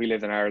 because we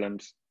live in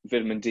Ireland,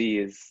 vitamin D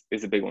is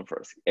a big one for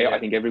us. Yeah. I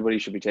think everybody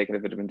should be taking a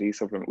vitamin D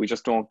supplement. We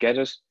just don't get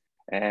it.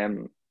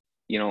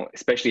 You know,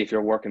 especially if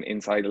you're working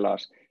inside a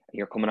lot and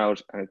you're coming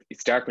out and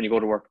it's dark when you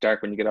go to work,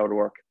 dark when you get out of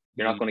work.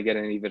 You're not going to get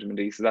any vitamin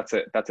D. So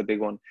that's a big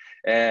one.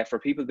 For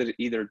people that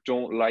either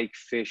don't like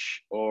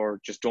fish or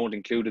just don't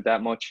include it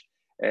that much,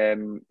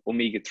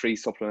 omega-3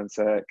 supplements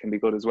can be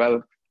good as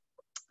well.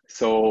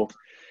 So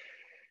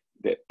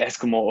the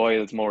Eskimo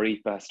oils,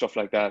 Moripa, stuff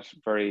like that,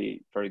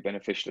 very, very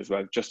beneficial as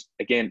well. Just,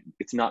 again,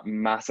 it's not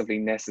massively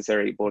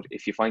necessary, but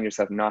if you find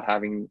yourself not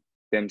having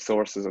them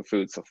sources of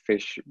food, so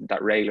fish,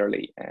 that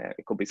regularly,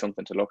 it could be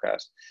something to look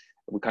at.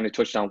 We kind of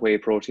touched on whey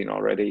protein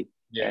already.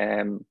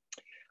 Yeah.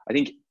 I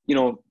think, you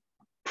know,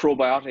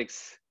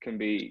 probiotics can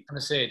be... I'm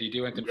going to say, do you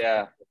do anything?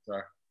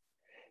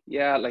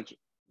 Yeah, like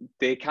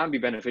they can be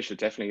beneficial,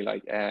 definitely.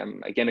 Like,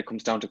 again, it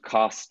comes down to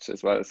cost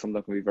as well. Some of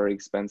them can be very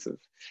expensive.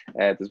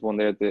 There's one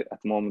there at the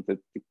moment that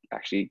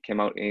actually came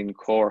out in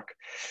Cork.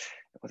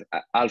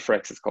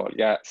 Alfrex is called.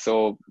 Yeah.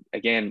 So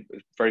again,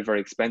 very,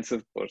 very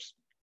expensive, but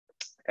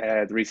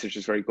the research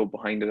is very good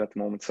behind it at the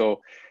moment.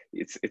 So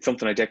it's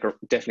something I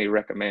definitely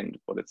recommend,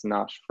 but it's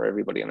not for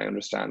everybody. And I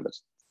understand that,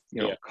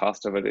 you know,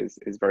 cost of it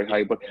is very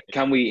high, but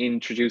can we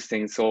introduce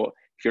things? So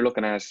if you're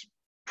looking at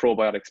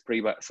probiotics,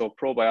 so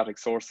probiotic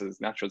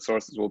sources, natural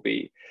sources will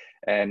be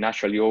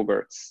natural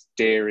yogurts,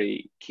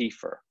 dairy,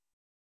 kefir,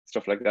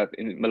 stuff like that.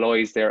 In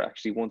Malloy's, they're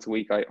actually once a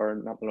week, or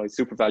not Malloy's,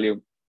 Super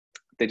Value,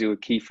 they do a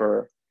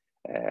kefir,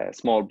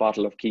 small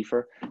bottle of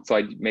kefir. So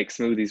I make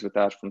smoothies with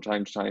that from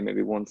time to time,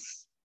 maybe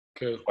once,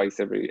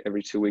 twice every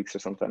 2 weeks or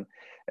something.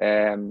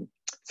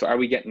 So are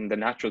we getting the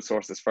natural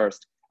sources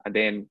first? And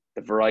then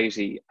the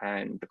variety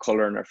and the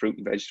color in our fruit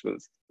and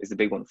vegetables is the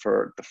big one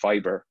for the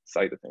fiber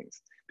side of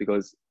things.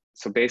 Because,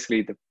 so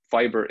basically the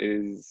fiber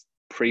is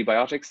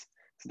prebiotics.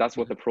 So that's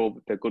what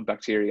the good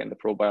bacteria and the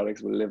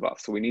probiotics will live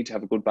off. So we need to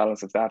have a good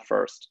balance of that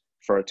first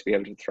for it to be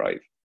able to thrive.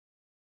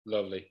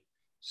 Lovely.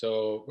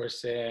 So we're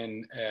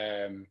saying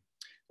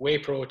whey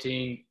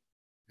protein,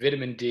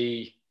 vitamin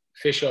D,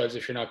 fish oils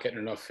if you're not getting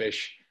enough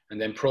fish,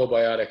 and then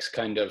probiotics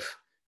kind of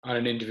on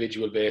an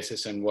individual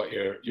basis and what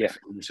you're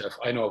feeding yourself.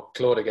 I know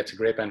Clodagh gets a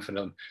great benefit from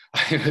them.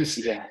 I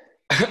was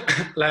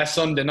last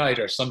Sunday night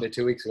or Sunday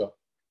 2 weeks ago,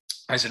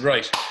 I said,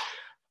 right,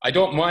 I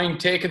don't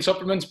mind taking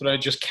supplements, but I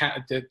just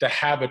can't, the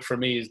habit for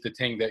me is the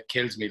thing that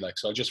kills me. Like,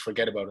 so I'll just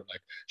forget about it. Like,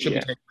 should be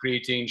taking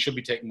creatine, should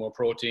be taking more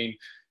protein,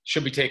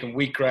 should be taking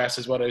wheatgrass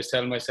is what I was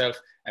telling myself,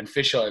 and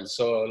fish oil.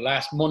 So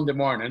last Monday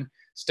morning,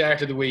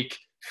 start of the week,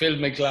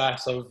 filled my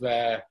glass of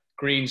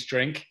greens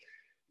drink,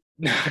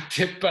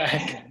 tipped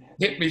back,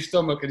 hit my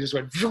stomach and just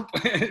went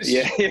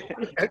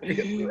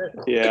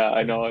yeah,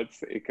 I know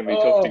it can be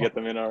tough to get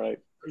them in. All right,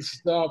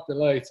 stop the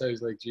lights. I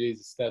was like,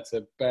 Jesus, that's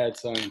a bad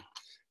sign.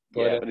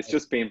 But it's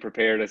just being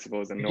prepared, I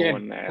suppose, and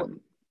knowing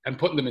and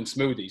putting them in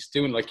smoothies,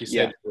 doing like you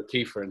said with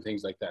kefir and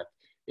things like that.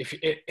 If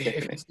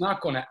it's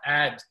not going to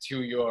add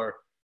to your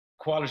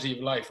quality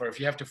of life, or if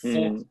you have to force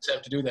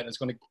yourself to do that, it's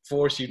going to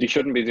force you to... You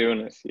shouldn't be doing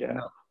it.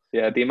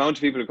 Yeah, the amount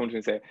of people who come to me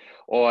and say,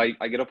 oh,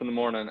 I get up in the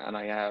morning and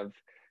I have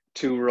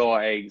 2 raw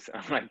eggs.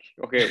 I'm like,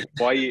 okay,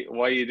 why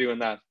are you doing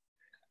that?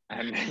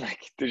 And like,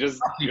 they're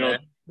just, Rocky, you know,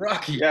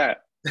 Rocky. Yeah,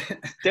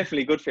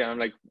 definitely good for you. I'm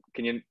like,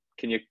 do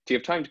you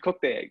have time to cook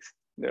the eggs?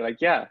 And they're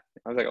like, yeah.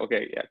 I was like,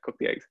 okay, yeah, cook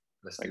the eggs.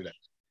 Let's do that.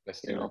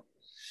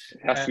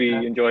 It has to be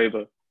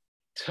enjoyable.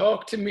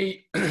 Talk to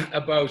me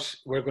about,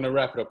 we're going to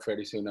wrap it up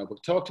fairly soon now,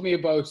 but talk to me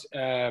about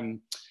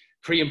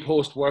pre and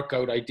post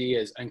workout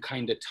ideas and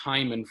kind of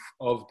timing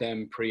of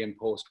them pre and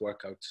post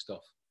workout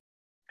stuff.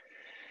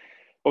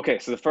 Okay,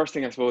 so the first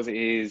thing I suppose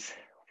is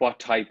what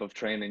type of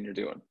training you're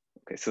doing.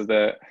 Okay, so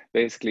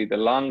basically the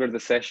longer the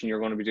session you're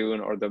going to be doing,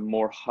 or the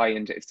more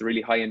it's the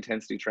really high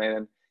intensity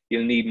training,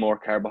 you'll need more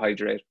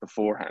carbohydrate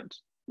beforehand.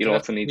 You'll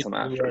also need some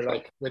after.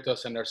 Like with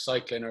us and they're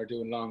cycling or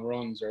doing long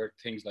runs or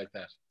things like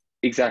that.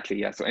 Exactly,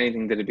 yeah. So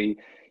anything that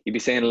you'd be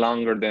saying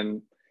longer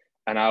than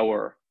an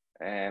hour,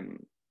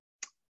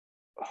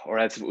 or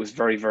else if it was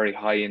very, very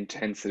high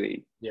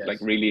intensity, like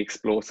really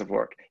explosive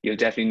work, you'll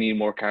definitely need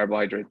more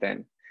carbohydrate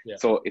then. Yeah.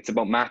 So it's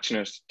about matching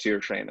it to your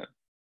training.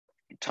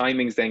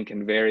 Timings then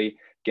can vary.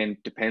 Again,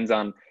 depends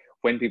on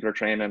when people are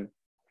training,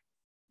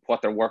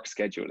 what their work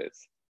schedule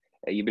is.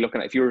 you'd be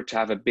looking at, if you were to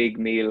have a big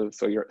meal,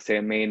 so you're say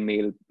a main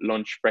meal,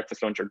 lunch,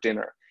 breakfast, lunch, or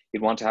dinner,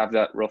 you'd want to have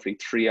that roughly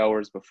 3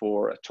 hours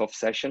before a tough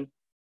session.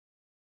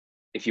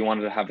 If you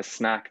wanted to have a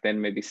snack, then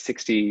maybe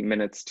 60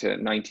 minutes to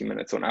 90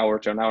 minutes, so an hour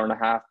to an hour and a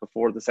half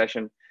before the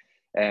session.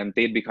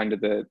 They'd be kind of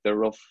the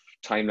rough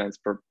timelines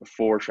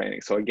before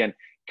training. So again,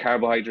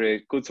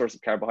 carbohydrate, good source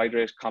of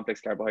carbohydrate,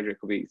 complex carbohydrate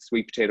could be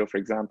sweet potato, for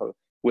example,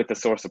 with a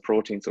source of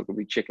protein. So it could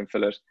be chicken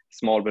fillet,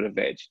 small bit of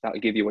veg.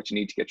 That'll give you what you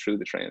need to get through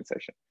the training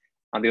session.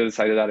 On the other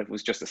side of that, if it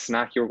was just a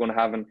snack you were going to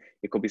have,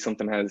 it could be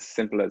something as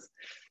simple as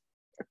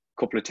a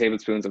couple of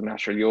tablespoons of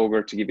natural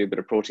yogurt to give you a bit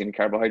of protein and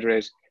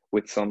carbohydrate,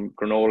 with some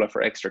granola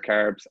for extra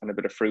carbs and a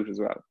bit of fruit as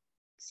well.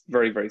 It's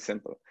very, very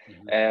simple.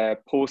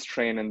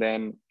 Post-training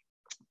then,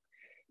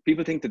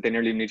 people think that they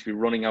nearly need to be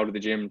running out of the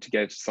gym to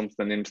get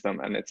something into them,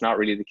 and it's not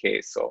really the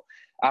case. So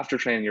after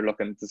training, you're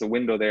looking, there's a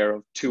window there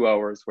of 2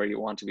 hours where you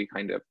want to be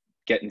kind of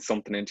getting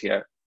something into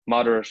you.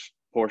 Moderate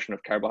portion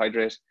of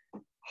carbohydrate,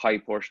 high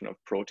portion of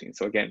protein.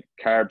 So again,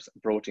 carbs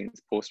and proteins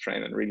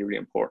post-training, really, really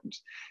important.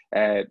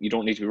 You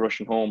don't need to be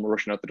rushing home or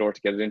rushing out the door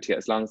to get it into you,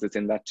 as long as it's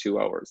in that 2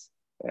 hours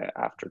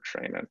after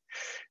training.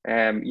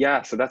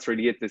 So that's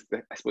really it.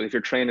 I suppose if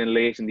you're training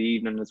late in the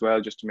evening as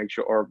well, just to make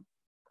sure, or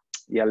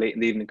late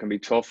in the evening can be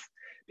tough.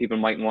 People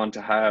might want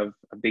to have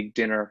a big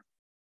dinner,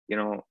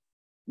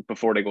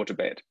 before they go to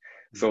bed.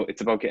 So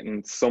it's about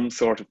getting some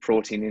sort of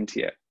protein into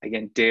you.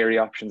 Again, dairy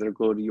options are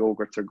good,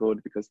 yogurts are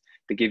good, because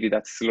they give you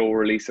that slow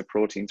release of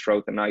protein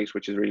throughout the night,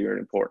 which is really, really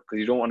important, because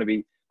you don't want to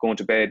be going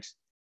to bed,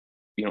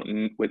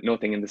 with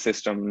nothing in the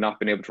system, not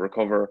being able to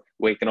recover,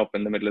 waking up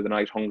in the middle of the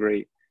night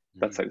hungry,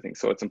 that side of things.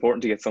 So it's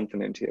important to get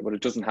something into you, but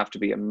it doesn't have to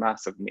be a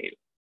massive meal.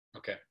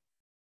 Okay.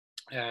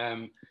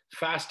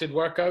 Fasted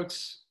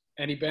workouts,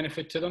 any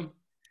benefit to them?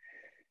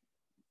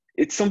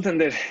 It's something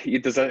that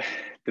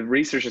the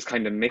research is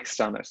kind of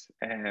mixed on it.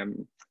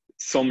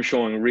 Some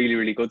showing really,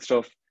 really good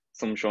stuff,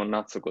 some showing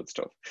not so good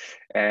stuff.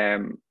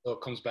 So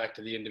it comes back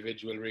to the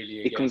individual,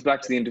 really. It comes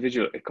back to the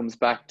individual. It comes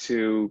back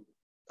to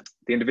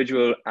the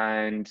individual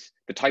and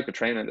the type of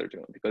training they're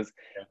doing. Because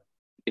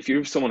if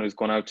you're someone who's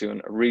gone out doing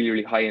a really,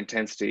 really high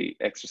intensity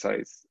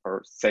exercise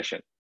or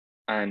session,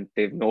 and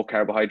they've no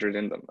carbohydrate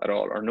in them at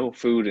all, or no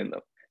food in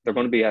them, they're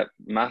going to be at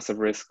massive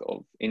risk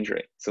of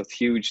injury. So it's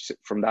huge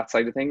from that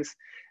side of things.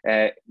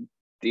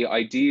 The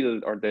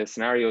ideal, or the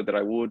scenario that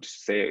I would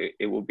say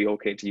it would be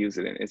okay to use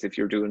it in, is if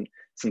you're doing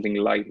something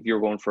light. If you're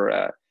going for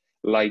a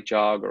light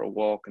jog or a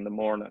walk in the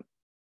morning,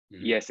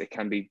 yes, it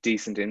can be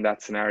decent in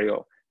that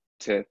scenario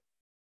to,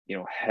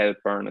 help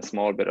burn a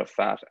small bit of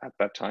fat at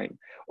that time,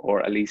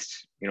 or at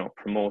least,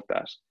 promote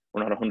that.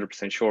 We're not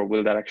 100% sure,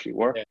 will that actually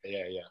work?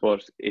 Yeah.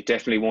 But it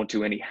definitely won't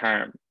do any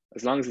harm,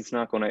 as long as it's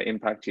not going to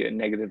impact you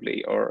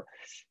negatively, or,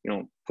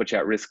 put you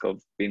at risk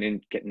of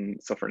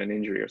suffering an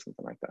injury or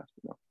something like that.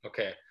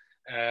 Okay.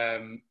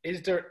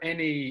 Is there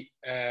any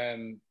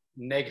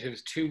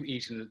negatives to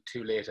eating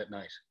too late at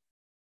night?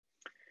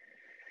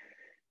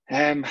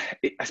 I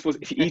suppose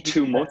if you eat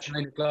too much,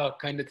 9 o'clock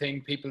kind of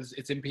thing,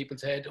 it's in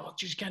people's head. Oh,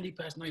 you can't eat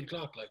past 9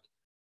 o'clock, like.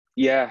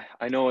 Yeah,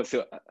 I know.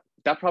 So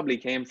that probably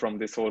came from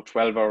this whole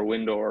 12-hour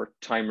window or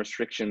time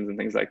restrictions and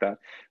things like that.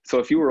 So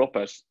if you were up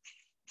at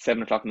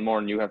 7 o'clock in the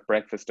morning, you have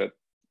breakfast at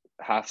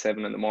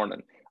 7:30 in the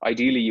morning.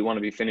 Ideally, you want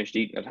to be finished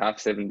eating at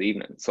 7:30 in the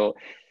evening. So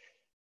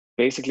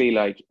basically,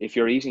 like, if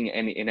you're eating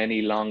in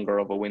any longer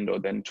of a window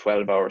than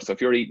 12 hours, so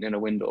if you're eating in a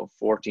window of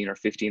 14 or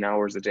 15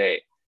 hours a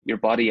day, your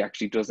body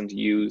actually doesn't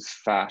use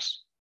fat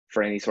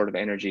for any sort of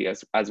energy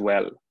as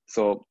well.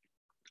 So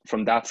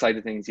from that side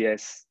of things,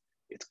 yes,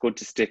 it's good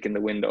to stick in the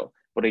window.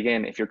 But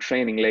again, if you're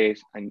training late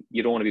and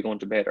you don't want to be going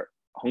to bed or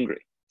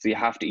hungry, so you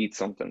have to eat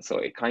something. So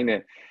it kind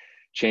of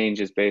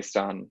changes based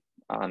on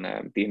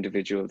the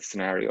individual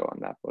scenario on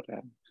that. But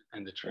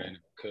and the training,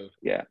 cool.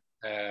 Yeah.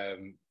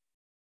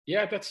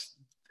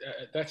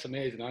 That's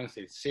amazing.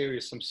 Honestly,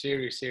 some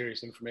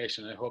serious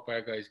information. I hope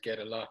our guys get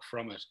a lot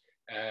from it.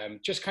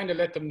 Just kind of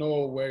let them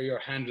know where your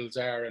handles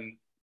are and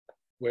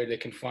where they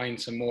can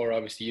find some more.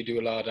 Obviously, you do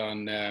a lot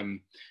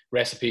on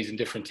recipes and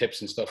different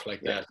tips and stuff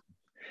like that.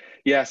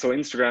 Yeah, so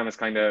Instagram is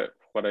kind of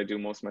what I do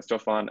most of my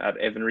stuff on, at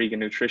Evan Regan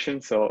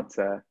Nutrition. So it's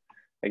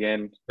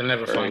again, they'll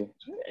never find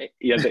it.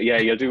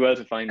 You'll do well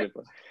to find it.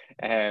 But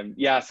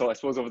so I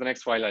suppose over the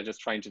next while, I'm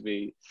just trying to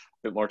be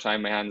a bit more time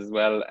in my hands as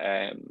well.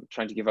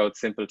 Trying to give out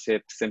simple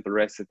tips, simple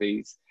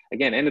recipes.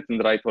 Again, anything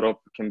that I put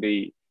up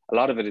a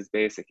lot of it is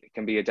basic. It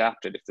can be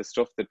adapted. If the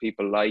stuff that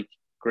people like,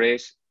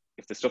 great.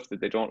 If the stuff that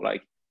they don't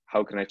like,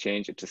 how can I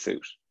change it to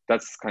suit?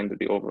 That's kind of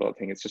the overall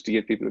thing. It's just to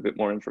give people a bit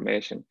more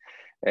information.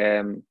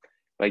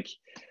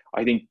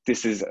 I think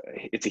it's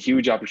a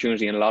huge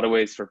opportunity in a lot of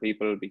ways for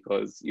people,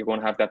 because you're going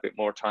to have that bit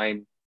more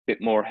time, a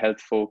bit more health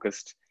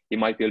focused. You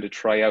might be able to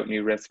try out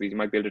new recipes. You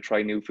might be able to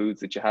try new foods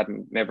that you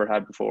never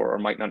had before, or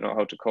might not know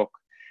how to cook.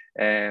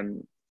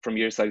 From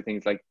your side of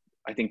things, I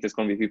think there's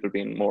going to be people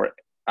being more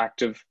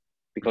active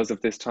because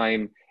of this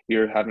time.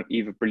 You're having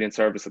even brilliant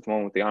service at the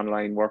moment with the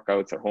online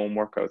workouts or home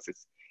workouts.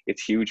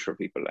 It's huge for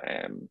people.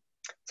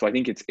 So I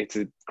think it's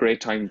a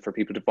great time for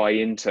people to buy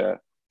into,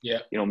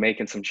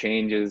 making some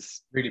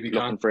changes, really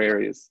looking for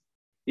areas.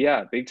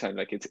 Yeah, big time.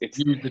 Like it's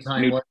use the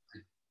time.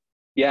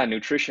 Yeah,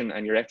 nutrition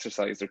and your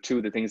exercise are two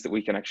of the things that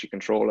we can actually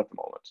control at the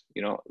moment.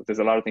 You know, there's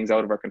a lot of things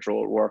out of our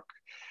control, work,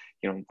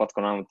 you know, what's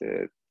going on with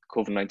the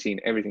COVID-19,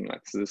 everything.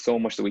 Like, so there's so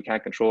much that we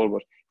can't control,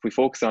 but if we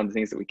focus on the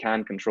things that we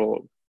can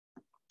control,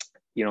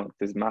 you know,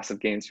 there's massive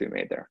gains to be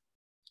made there.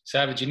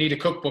 Savage, you need a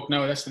cookbook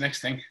now. That's the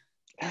next thing.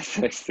 That's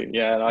the next thing.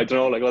 Yeah, I don't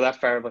know, like, go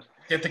that far, but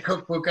get the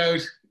cookbook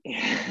out.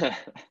 Yeah.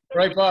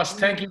 Right, boss.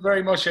 Thank you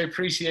very much. I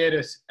appreciate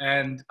it.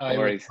 And no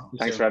worries.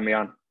 Thanks for having me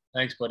on.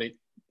 Thanks, buddy.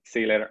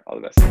 See you later. All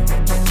the best.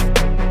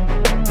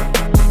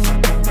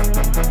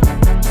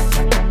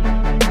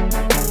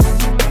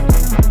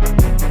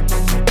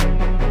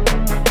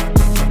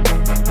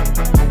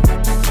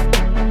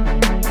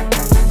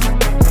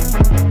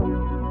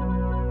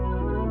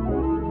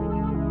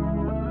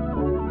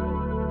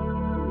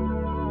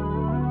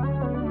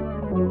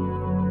 Thank you.